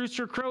hears that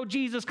rooster crow,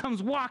 Jesus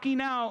comes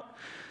walking out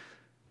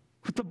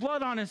with the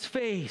blood on his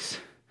face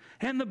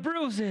and the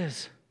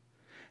bruises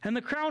and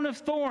the crown of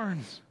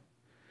thorns.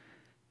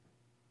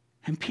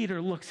 And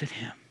Peter looks at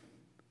him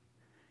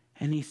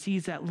and he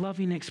sees that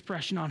loving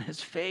expression on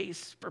his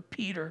face for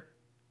Peter.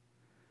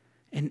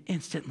 And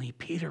instantly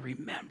Peter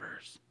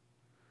remembers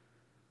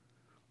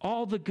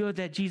all the good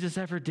that Jesus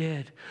ever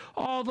did,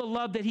 all the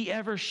love that he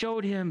ever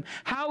showed him,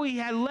 how he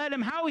had led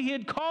him, how he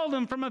had called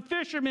him from a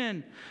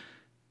fisherman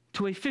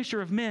to a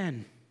fisher of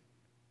men.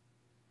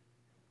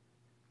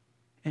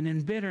 And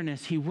in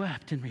bitterness, he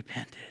wept and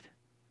repented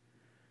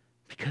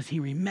because he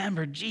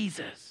remembered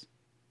Jesus.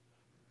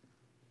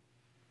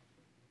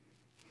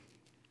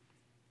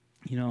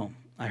 You know,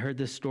 I heard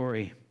this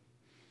story,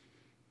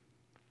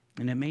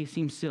 and it may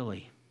seem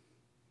silly,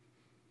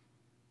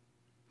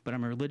 but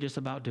I'm religious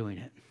about doing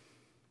it.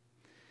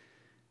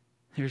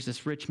 There's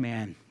this rich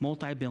man,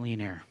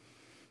 multi-billionaire.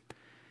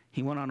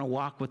 He went on a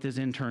walk with his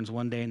interns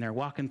one day, and they're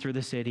walking through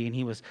the city, and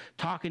he was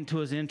talking to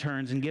his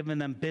interns and giving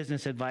them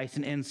business advice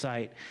and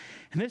insight.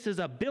 And this is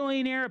a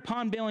billionaire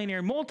upon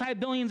billionaire,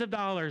 multi-billions of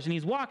dollars, and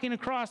he's walking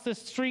across the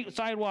street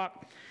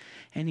sidewalk,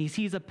 and he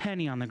sees a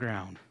penny on the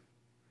ground.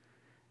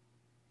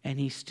 And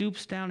he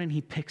stoops down and he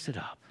picks it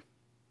up.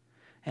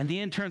 And the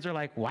interns are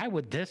like, why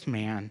would this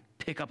man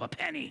pick up a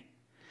penny?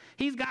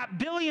 He's got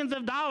billions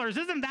of dollars.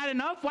 Isn't that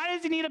enough? Why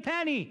does he need a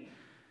penny?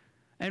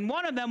 And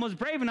one of them was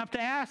brave enough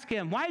to ask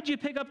him, why did you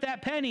pick up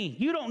that penny?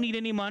 You don't need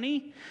any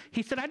money.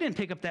 He said, I didn't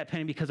pick up that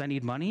penny because I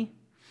need money.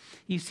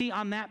 You see,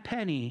 on that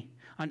penny,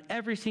 on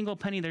every single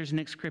penny, there's an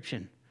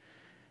inscription.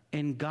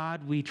 In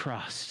God we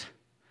trust.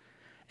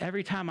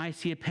 Every time I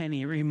see a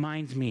penny, it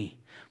reminds me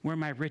where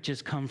my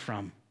riches come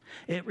from.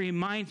 It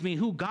reminds me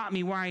who got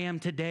me where I am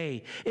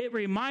today. It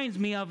reminds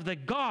me of the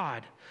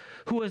God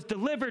who has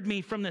delivered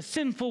me from the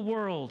sinful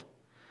world.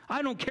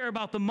 I don't care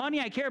about the money,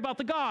 I care about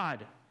the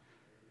God.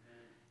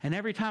 And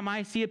every time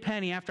I see a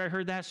penny after I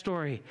heard that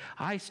story,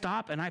 I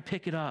stop and I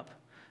pick it up.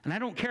 And I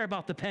don't care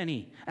about the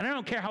penny. And I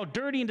don't care how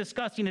dirty and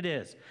disgusting it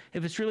is.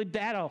 If it's really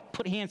bad, I'll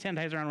put hand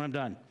sanitizer on when I'm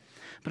done.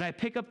 But I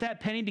pick up that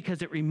penny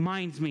because it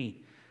reminds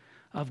me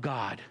of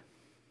God.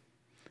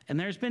 And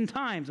there's been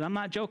times, and I'm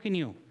not joking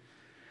you,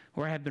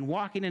 where I have been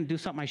walking and do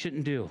something I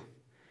shouldn't do.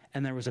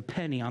 And there was a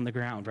penny on the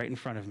ground right in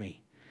front of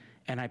me.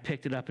 And I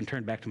picked it up and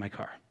turned back to my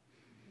car.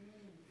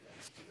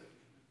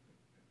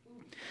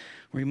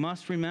 We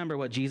must remember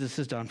what Jesus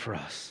has done for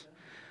us.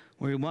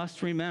 We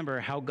must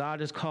remember how God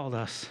has called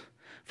us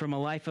from a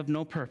life of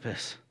no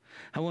purpose.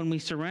 How when we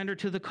surrendered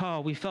to the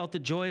call, we felt the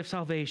joy of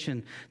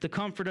salvation, the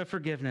comfort of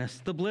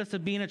forgiveness, the bliss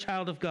of being a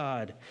child of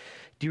God.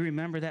 Do you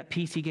remember that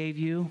peace he gave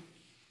you?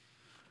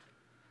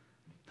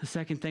 The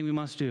second thing we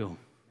must do,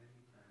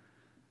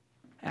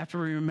 after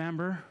we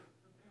remember,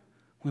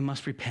 we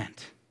must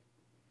repent.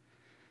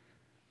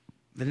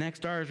 The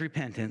next R is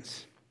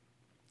repentance.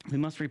 We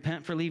must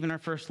repent for leaving our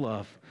first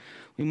love.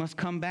 We must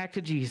come back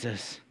to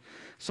Jesus.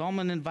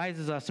 Solomon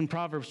advises us in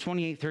Proverbs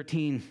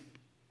 28:13,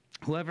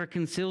 whoever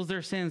conceals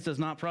their sins does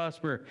not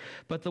prosper,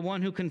 but the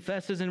one who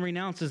confesses and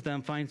renounces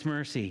them finds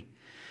mercy.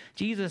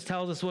 Jesus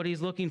tells us what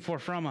he's looking for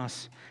from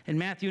us in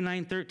Matthew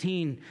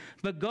 9:13.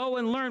 But go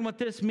and learn what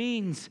this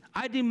means.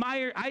 I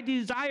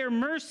desire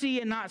mercy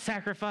and not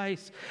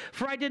sacrifice,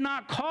 for I did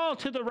not call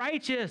to the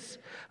righteous,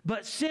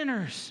 but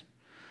sinners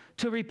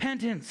to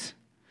repentance.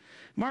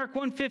 Mark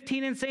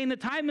 1:15 and saying the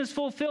time is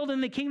fulfilled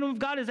and the kingdom of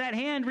God is at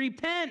hand.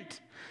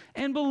 Repent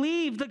and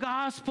believe the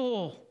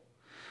gospel.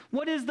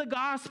 What is the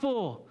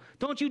gospel?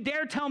 Don't you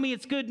dare tell me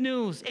it's good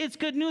news. It's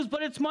good news,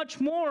 but it's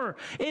much more.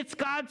 It's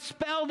God's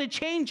spell to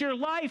change your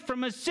life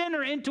from a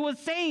sinner into a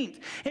saint.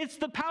 It's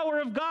the power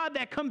of God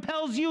that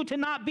compels you to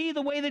not be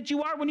the way that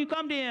you are when you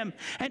come to him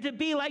and to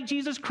be like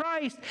Jesus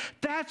Christ.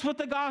 That's what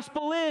the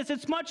gospel is.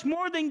 It's much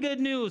more than good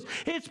news.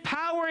 It's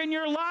power in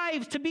your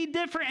lives to be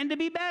different and to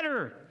be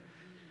better.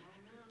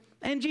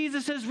 And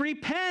Jesus says,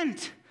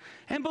 repent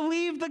and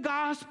believe the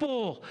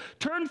gospel.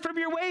 Turn from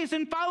your ways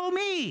and follow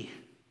me.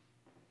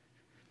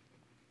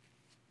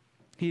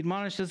 He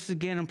admonishes us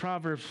again in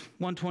Proverbs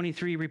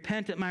 1:23,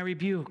 repent at my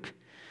rebuke.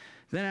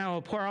 Then I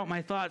will pour out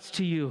my thoughts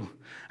to you.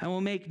 I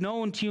will make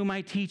known to you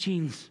my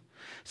teachings.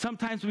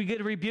 Sometimes we get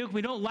a rebuke,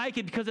 we don't like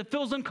it because it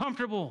feels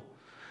uncomfortable.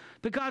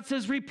 But God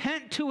says,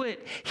 repent to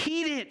it,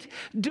 heed it,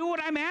 do what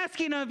I'm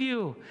asking of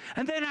you.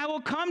 And then I will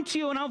come to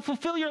you and I'll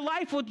fulfill your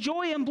life with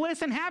joy and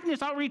bliss and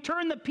happiness. I'll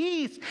return the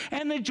peace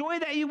and the joy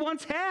that you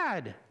once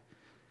had.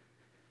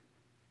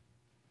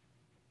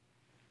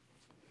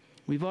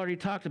 We've already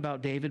talked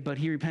about David, but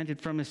he repented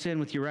from his sin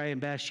with Uriah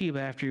and Bathsheba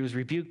after he was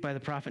rebuked by the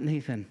prophet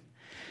Nathan.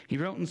 He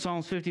wrote in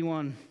Psalms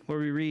 51, where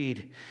we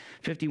read,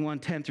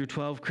 51:10 through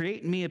 12,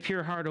 create in me a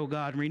pure heart, O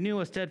God, and renew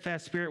a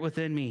steadfast spirit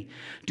within me.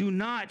 Do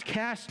not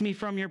cast me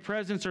from your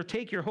presence or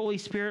take your Holy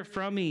Spirit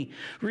from me.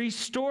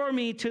 Restore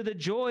me to the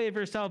joy of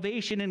your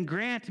salvation and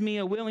grant me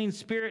a willing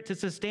spirit to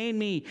sustain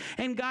me.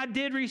 And God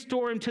did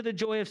restore him to the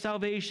joy of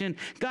salvation.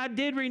 God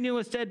did renew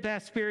a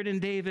steadfast spirit in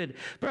David.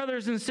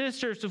 Brothers and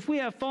sisters, if we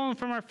have fallen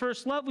from our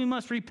first love, we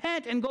must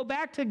repent and go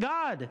back to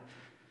God,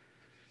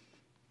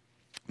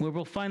 where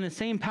we'll find the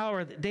same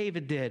power that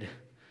David did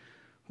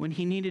when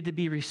he needed to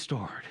be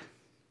restored.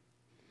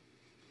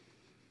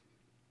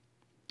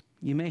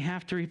 You may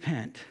have to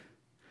repent.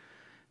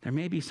 There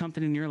may be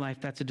something in your life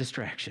that's a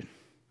distraction,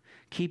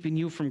 keeping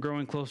you from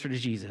growing closer to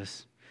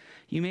Jesus.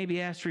 You may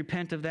be asked to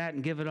repent of that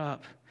and give it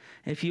up.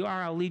 If you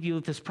are, I'll leave you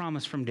with this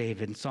promise from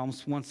David in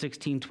Psalms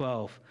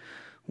 116:12.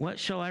 What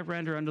shall I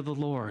render unto the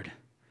Lord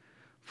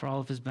for all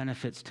of his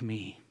benefits to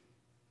me?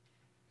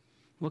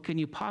 What can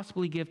you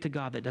possibly give to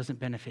God that doesn't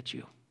benefit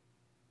you?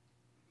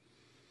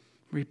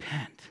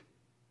 Repent.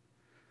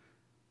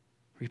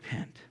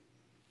 Repent.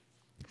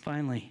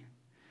 Finally,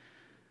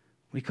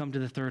 we come to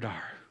the third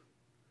R.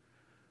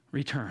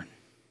 Return.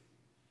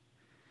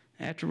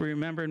 After we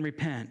remember and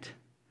repent,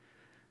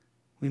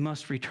 we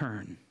must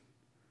return.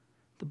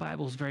 The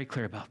Bible is very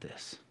clear about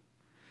this.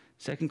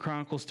 2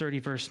 Chronicles 30,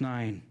 verse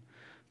 9.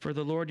 For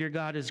the Lord your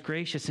God is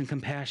gracious and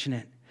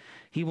compassionate.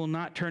 He will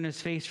not turn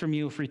his face from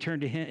you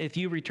if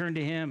you return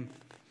to him.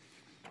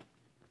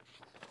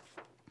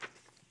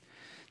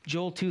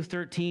 Joel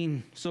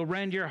 2:13, so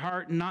rend your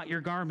heart and not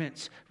your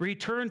garments.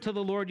 Return to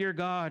the Lord your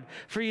God,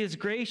 for he is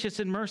gracious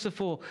and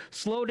merciful,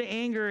 slow to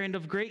anger and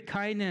of great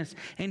kindness,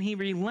 and he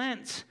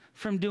relents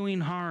from doing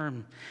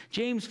harm.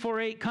 James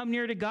 4:8, come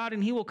near to God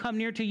and he will come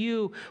near to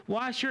you.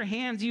 Wash your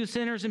hands, you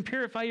sinners, and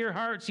purify your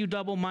hearts, you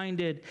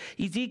double-minded.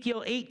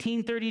 Ezekiel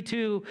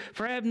 18:32,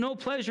 for I have no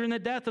pleasure in the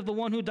death of the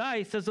one who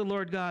dies, says the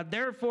Lord God.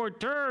 Therefore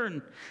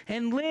turn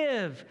and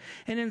live.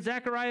 And in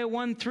Zechariah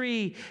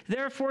 1:3,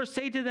 therefore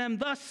say to them,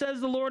 thus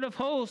says the Lord of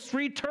hosts,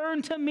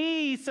 return to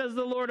me, says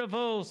the Lord of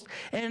hosts,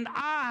 and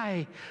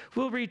I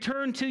will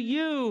return to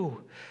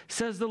you,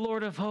 says the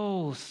Lord of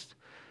hosts.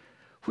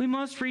 We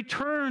must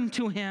return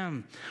to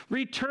him,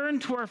 return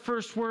to our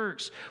first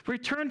works,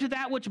 return to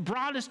that which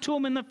brought us to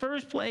him in the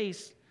first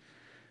place,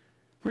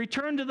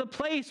 return to the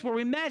place where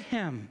we met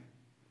him.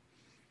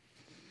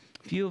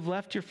 If you have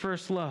left your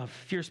first love,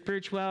 if your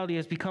spirituality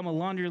has become a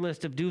laundry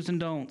list of do's and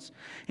don'ts,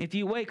 if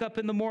you wake up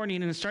in the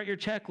morning and start your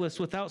checklist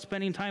without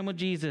spending time with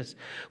Jesus,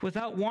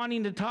 without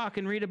wanting to talk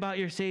and read about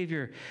your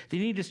Savior, then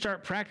you need to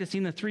start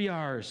practicing the 3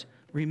 R's.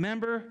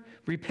 Remember,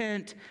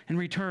 repent, and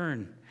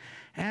return.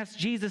 Ask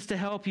Jesus to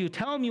help you.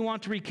 Tell him you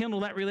want to rekindle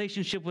that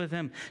relationship with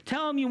him.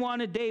 Tell him you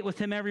want to date with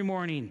him every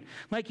morning,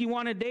 like you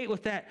want to date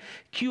with that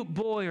cute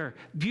boy or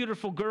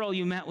beautiful girl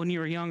you met when you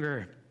were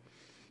younger.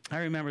 I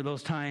remember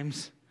those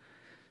times,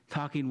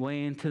 talking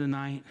way into the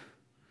night,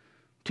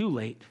 too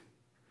late,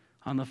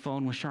 on the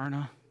phone with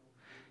Sharna.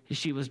 As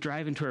she was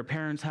driving to her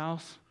parents'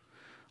 house,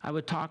 I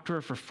would talk to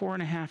her for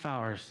 4.5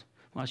 hours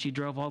while she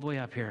drove all the way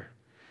up here.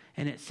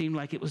 And it seemed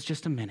like it was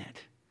just a minute.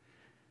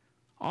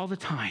 All the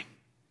time.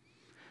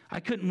 I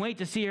couldn't wait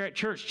to see her at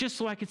church just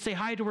so I could say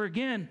hi to her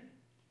again.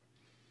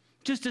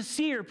 Just to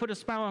see her put a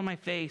smile on my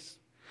face.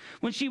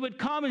 When she would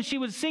come and she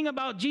would sing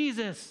about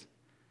Jesus.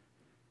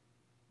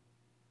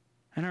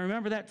 And I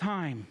remember that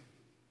time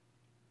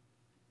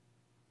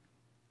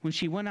when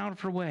she went out of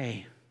her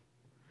way.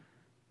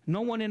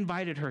 No one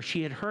invited her.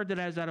 She had heard that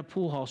I was at a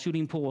pool hall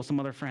shooting pool with some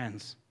other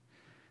friends.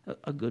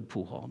 A good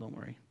pool hall, don't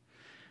worry.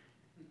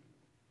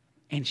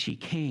 And she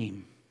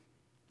came.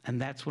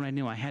 And that's when I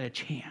knew I had a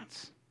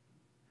chance.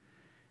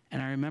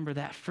 And I remember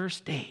that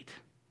first date,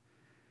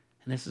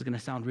 and this is going to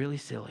sound really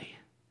silly,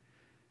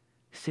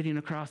 sitting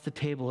across the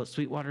table at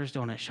Sweetwater's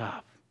Donut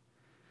Shop,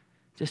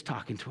 just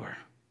talking to her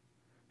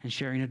and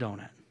sharing a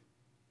donut.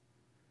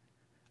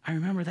 I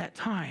remember that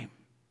time.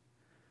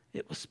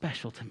 It was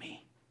special to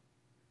me.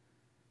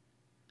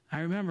 I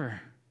remember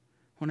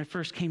when I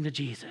first came to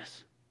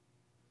Jesus.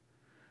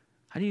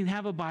 I didn't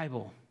have a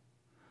Bible,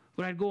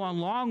 but I'd go on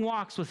long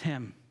walks with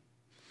him.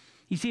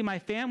 You see, my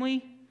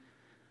family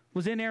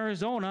was in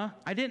Arizona.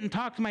 I didn't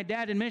talk to my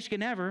dad in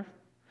Michigan ever.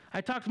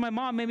 I talked to my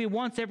mom maybe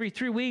once every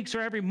 3 weeks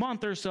or every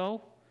month or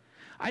so.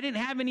 I didn't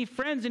have any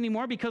friends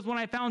anymore because when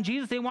I found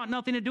Jesus, they want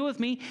nothing to do with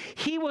me.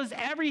 He was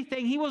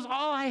everything. He was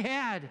all I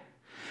had.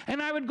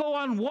 And I would go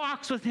on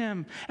walks with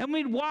him, and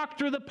we'd walk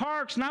through the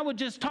parks, and I would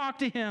just talk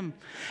to him.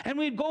 And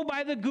we'd go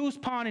by the goose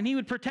pond, and he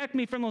would protect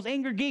me from those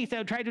angry geese that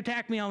would try to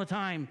attack me all the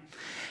time.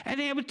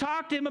 And I would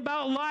talk to him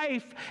about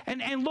life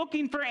and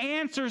looking for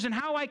answers and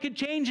how I could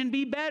change and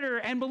be better.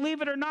 And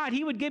believe it or not,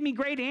 he would give me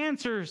great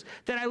answers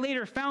that I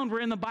later found were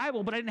in the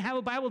Bible, but I didn't have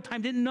a Bible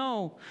time, didn't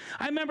know.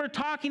 I remember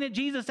talking to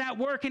Jesus at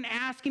work and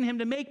asking him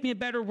to make me a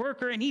better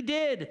worker, and he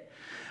did.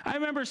 I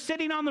remember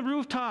sitting on the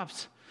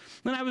rooftops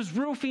when I was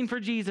roofing for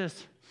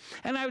Jesus.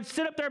 And I would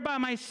sit up there by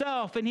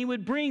myself, and he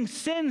would bring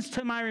sins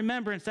to my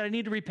remembrance that I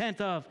need to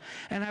repent of.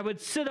 And I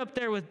would sit up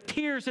there with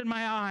tears in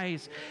my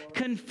eyes,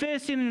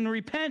 confessing and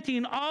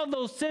repenting all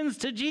those sins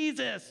to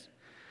Jesus.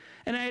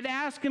 And I'd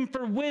ask him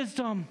for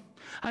wisdom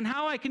on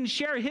how I can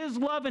share his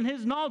love and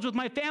his knowledge with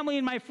my family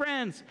and my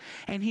friends.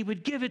 And he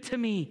would give it to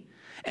me,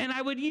 and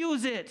I would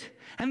use it.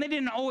 And they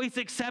didn't always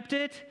accept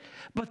it,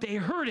 but they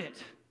heard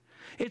it.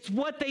 It's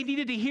what they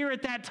needed to hear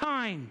at that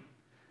time.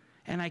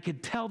 And I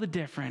could tell the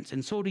difference,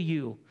 and so do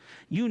you.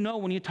 You know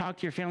when you talk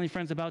to your family and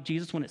friends about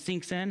Jesus, when it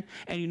sinks in,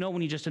 and you know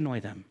when you just annoy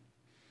them.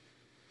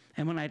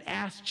 And when I'd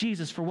ask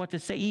Jesus for what to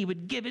say, he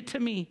would give it to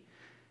me.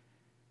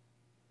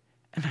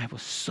 And I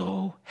was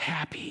so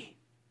happy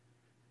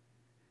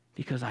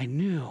because I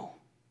knew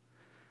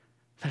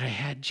that I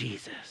had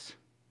Jesus.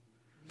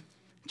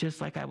 Just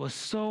like I was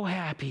so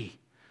happy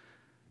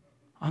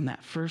on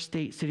that first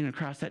date sitting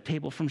across that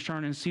table from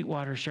Sharon and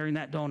Sweetwater sharing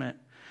that donut,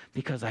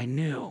 because I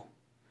knew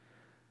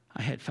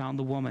I had found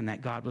the woman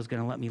that God was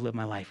going to let me live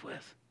my life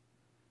with.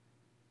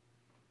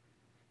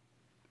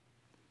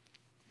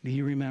 Do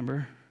you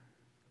remember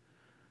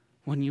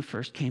when you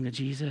first came to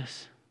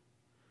Jesus?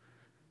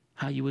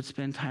 How you would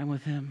spend time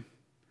with him?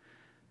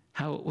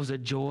 How it was a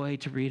joy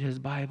to read his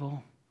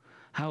Bible?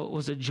 How it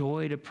was a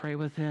joy to pray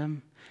with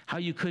him? How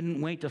you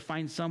couldn't wait to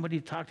find somebody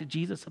to talk to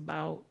Jesus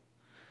about?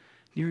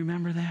 Do you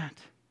remember that?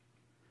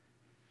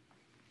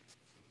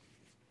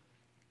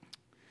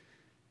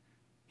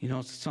 You know,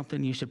 it's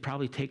something you should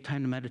probably take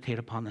time to meditate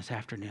upon this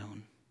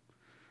afternoon.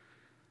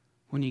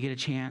 When you get a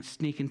chance,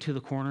 sneak into the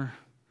corner,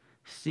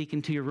 sneak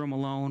into your room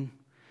alone,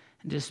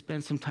 and just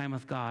spend some time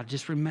with God,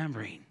 just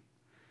remembering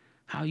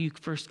how you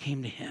first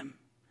came to him.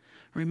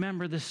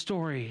 Remember the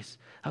stories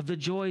of the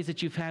joys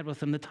that you've had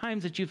with him, the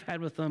times that you've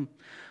had with him,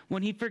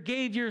 when he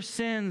forgave your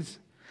sins,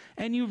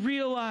 and you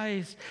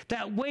realized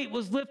that weight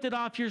was lifted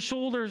off your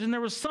shoulders, and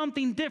there was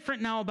something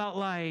different now about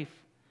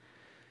life.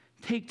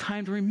 Take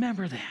time to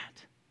remember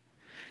that.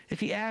 If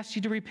he asks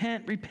you to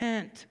repent,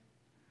 repent.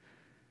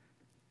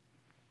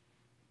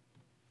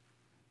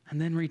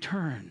 And then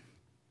return.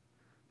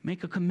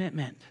 Make a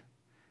commitment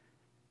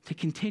to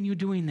continue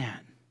doing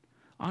that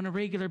on a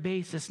regular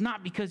basis,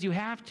 not because you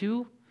have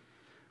to,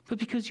 but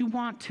because you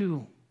want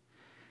to.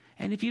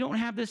 And if you don't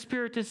have the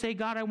spirit to say,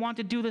 God, I want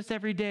to do this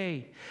every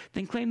day,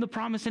 then claim the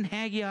promise in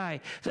Haggai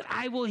that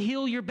I will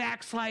heal your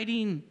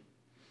backsliding.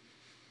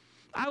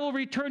 I will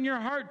return your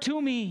heart to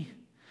me.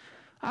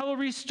 I will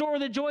restore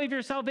the joy of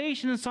your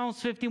salvation in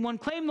Psalms 51.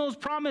 Claim those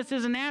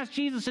promises and ask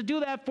Jesus to do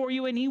that for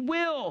you, and he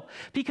will,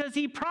 because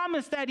he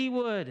promised that he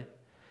would,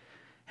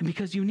 and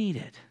because you need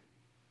it.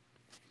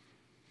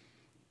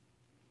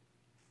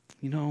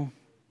 You know,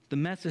 the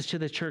message to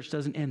the church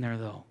doesn't end there,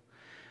 though.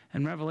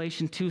 In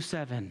Revelation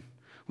 2:7,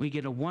 we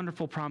get a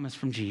wonderful promise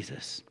from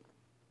Jesus.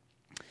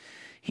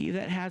 He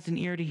that has an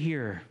ear to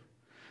hear,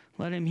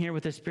 let him hear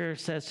what the Spirit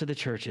says to the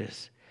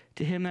churches.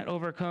 To him that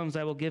overcomes,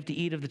 I will give to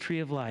eat of the tree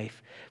of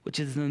life, which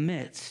is in the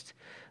midst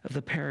of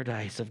the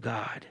paradise of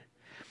God.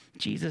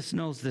 Jesus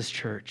knows this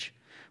church.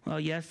 Well,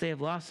 yes, they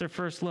have lost their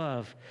first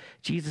love.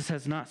 Jesus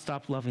has not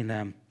stopped loving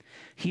them.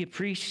 He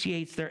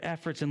appreciates their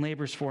efforts and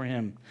labors for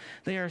him.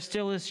 They are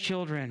still his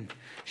children.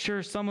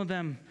 Sure, some of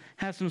them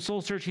have some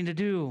soul searching to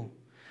do,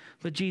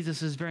 but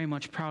Jesus is very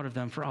much proud of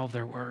them for all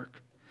their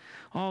work,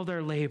 all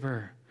their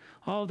labor,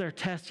 all their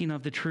testing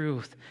of the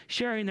truth,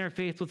 sharing their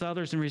faith with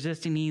others and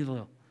resisting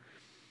evil.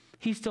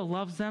 He still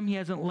loves them. He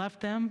hasn't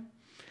left them.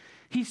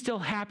 He's still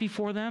happy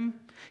for them.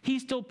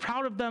 He's still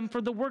proud of them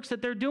for the works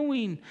that they're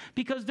doing,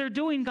 because they're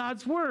doing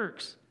God's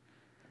works.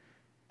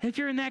 If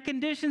you're in that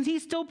condition,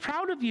 he's still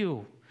proud of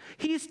you.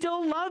 He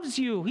still loves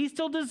you. He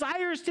still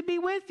desires to be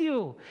with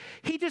you.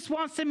 He just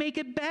wants to make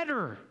it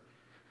better.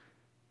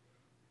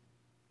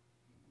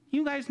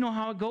 You guys know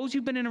how it goes.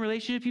 You've been in a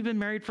relationship. You've been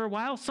married for a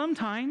while.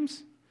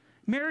 Sometimes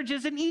marriage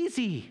isn't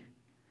easy.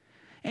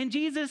 And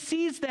Jesus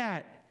sees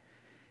that.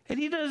 And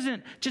he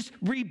doesn't just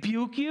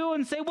rebuke you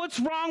and say, what's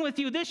wrong with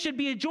you? This should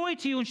be a joy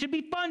to you and should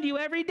be fun to you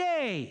every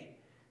day.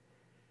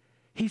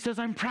 He says,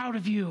 I'm proud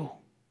of you.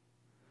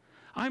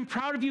 I'm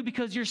proud of you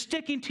because you're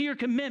sticking to your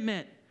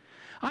commitment.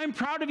 I'm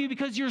proud of you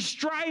because you're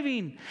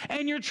striving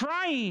and you're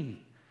trying.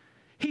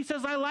 He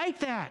says, I like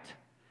that.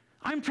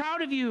 I'm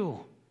proud of you.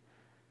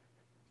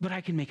 But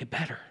I can make it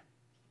better.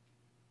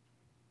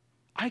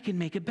 I can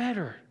make it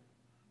better.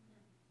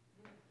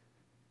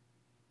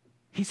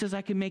 He says,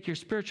 I can make your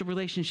spiritual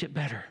relationship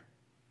better.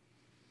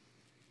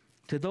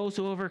 To those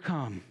who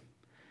overcome,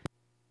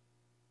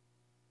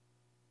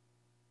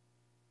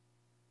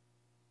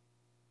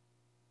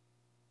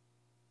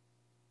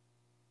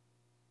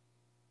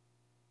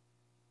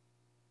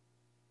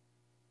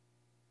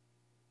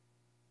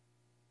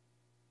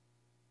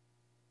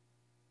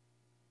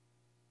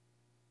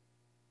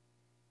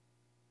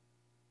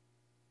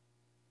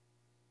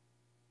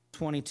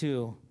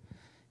 22.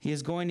 He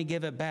is going to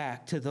give it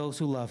back to those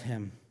who love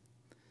him.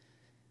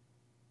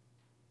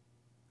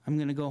 I'm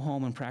going to go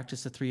home and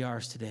practice the 3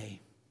 R's today.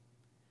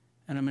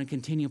 And I'm going to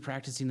continue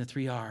practicing the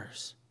 3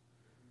 R's.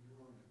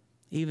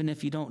 Even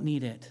if you don't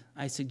need it,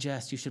 I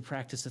suggest you should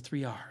practice the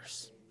 3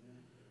 R's.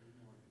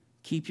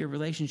 Keep your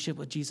relationship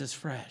with Jesus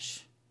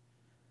fresh.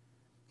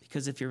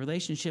 Because if your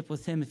relationship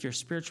with him, if your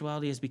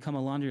spirituality has become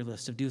a laundry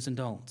list of do's and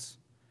don'ts,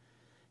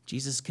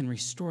 Jesus can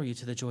restore you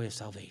to the joy of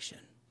salvation.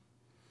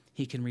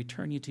 He can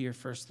return you to your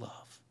first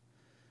love.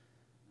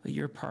 But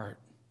your part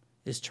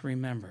is to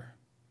remember,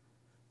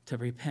 to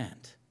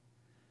repent,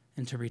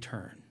 and to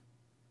return.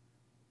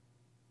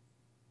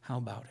 How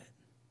about it?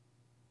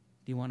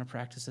 Do you want to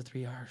practice the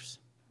 3 R's?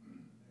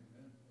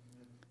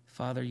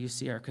 Father, you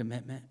see our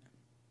commitment.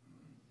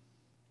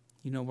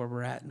 You know where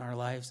we're at in our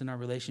lives and our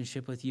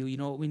relationship with you. You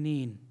know what we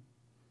need.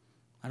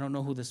 I don't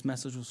know who this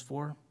message was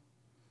for,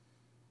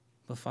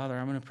 but Father,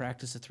 I'm going to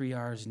practice the 3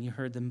 R's, and you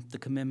heard the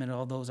commitment of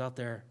all those out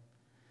there.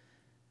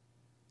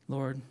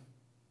 Lord,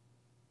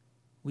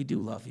 we do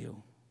love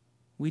you.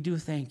 We do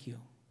thank you.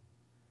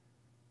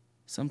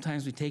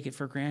 Sometimes we take it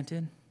for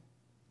granted.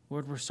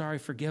 Lord, we're sorry.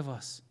 Forgive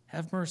us.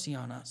 Have mercy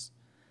on us.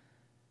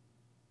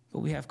 But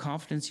we have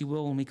confidence you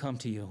will when we come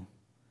to you.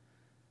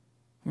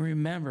 We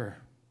remember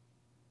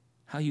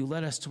how you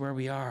led us to where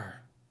we are.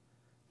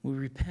 We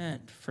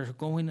repent for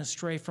going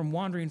astray, from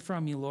wandering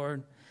from you,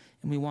 Lord,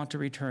 and we want to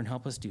return.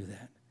 Help us do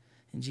that.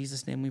 In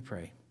Jesus' name we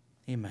pray.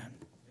 Amen.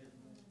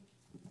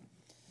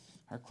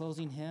 Our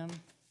closing hymn.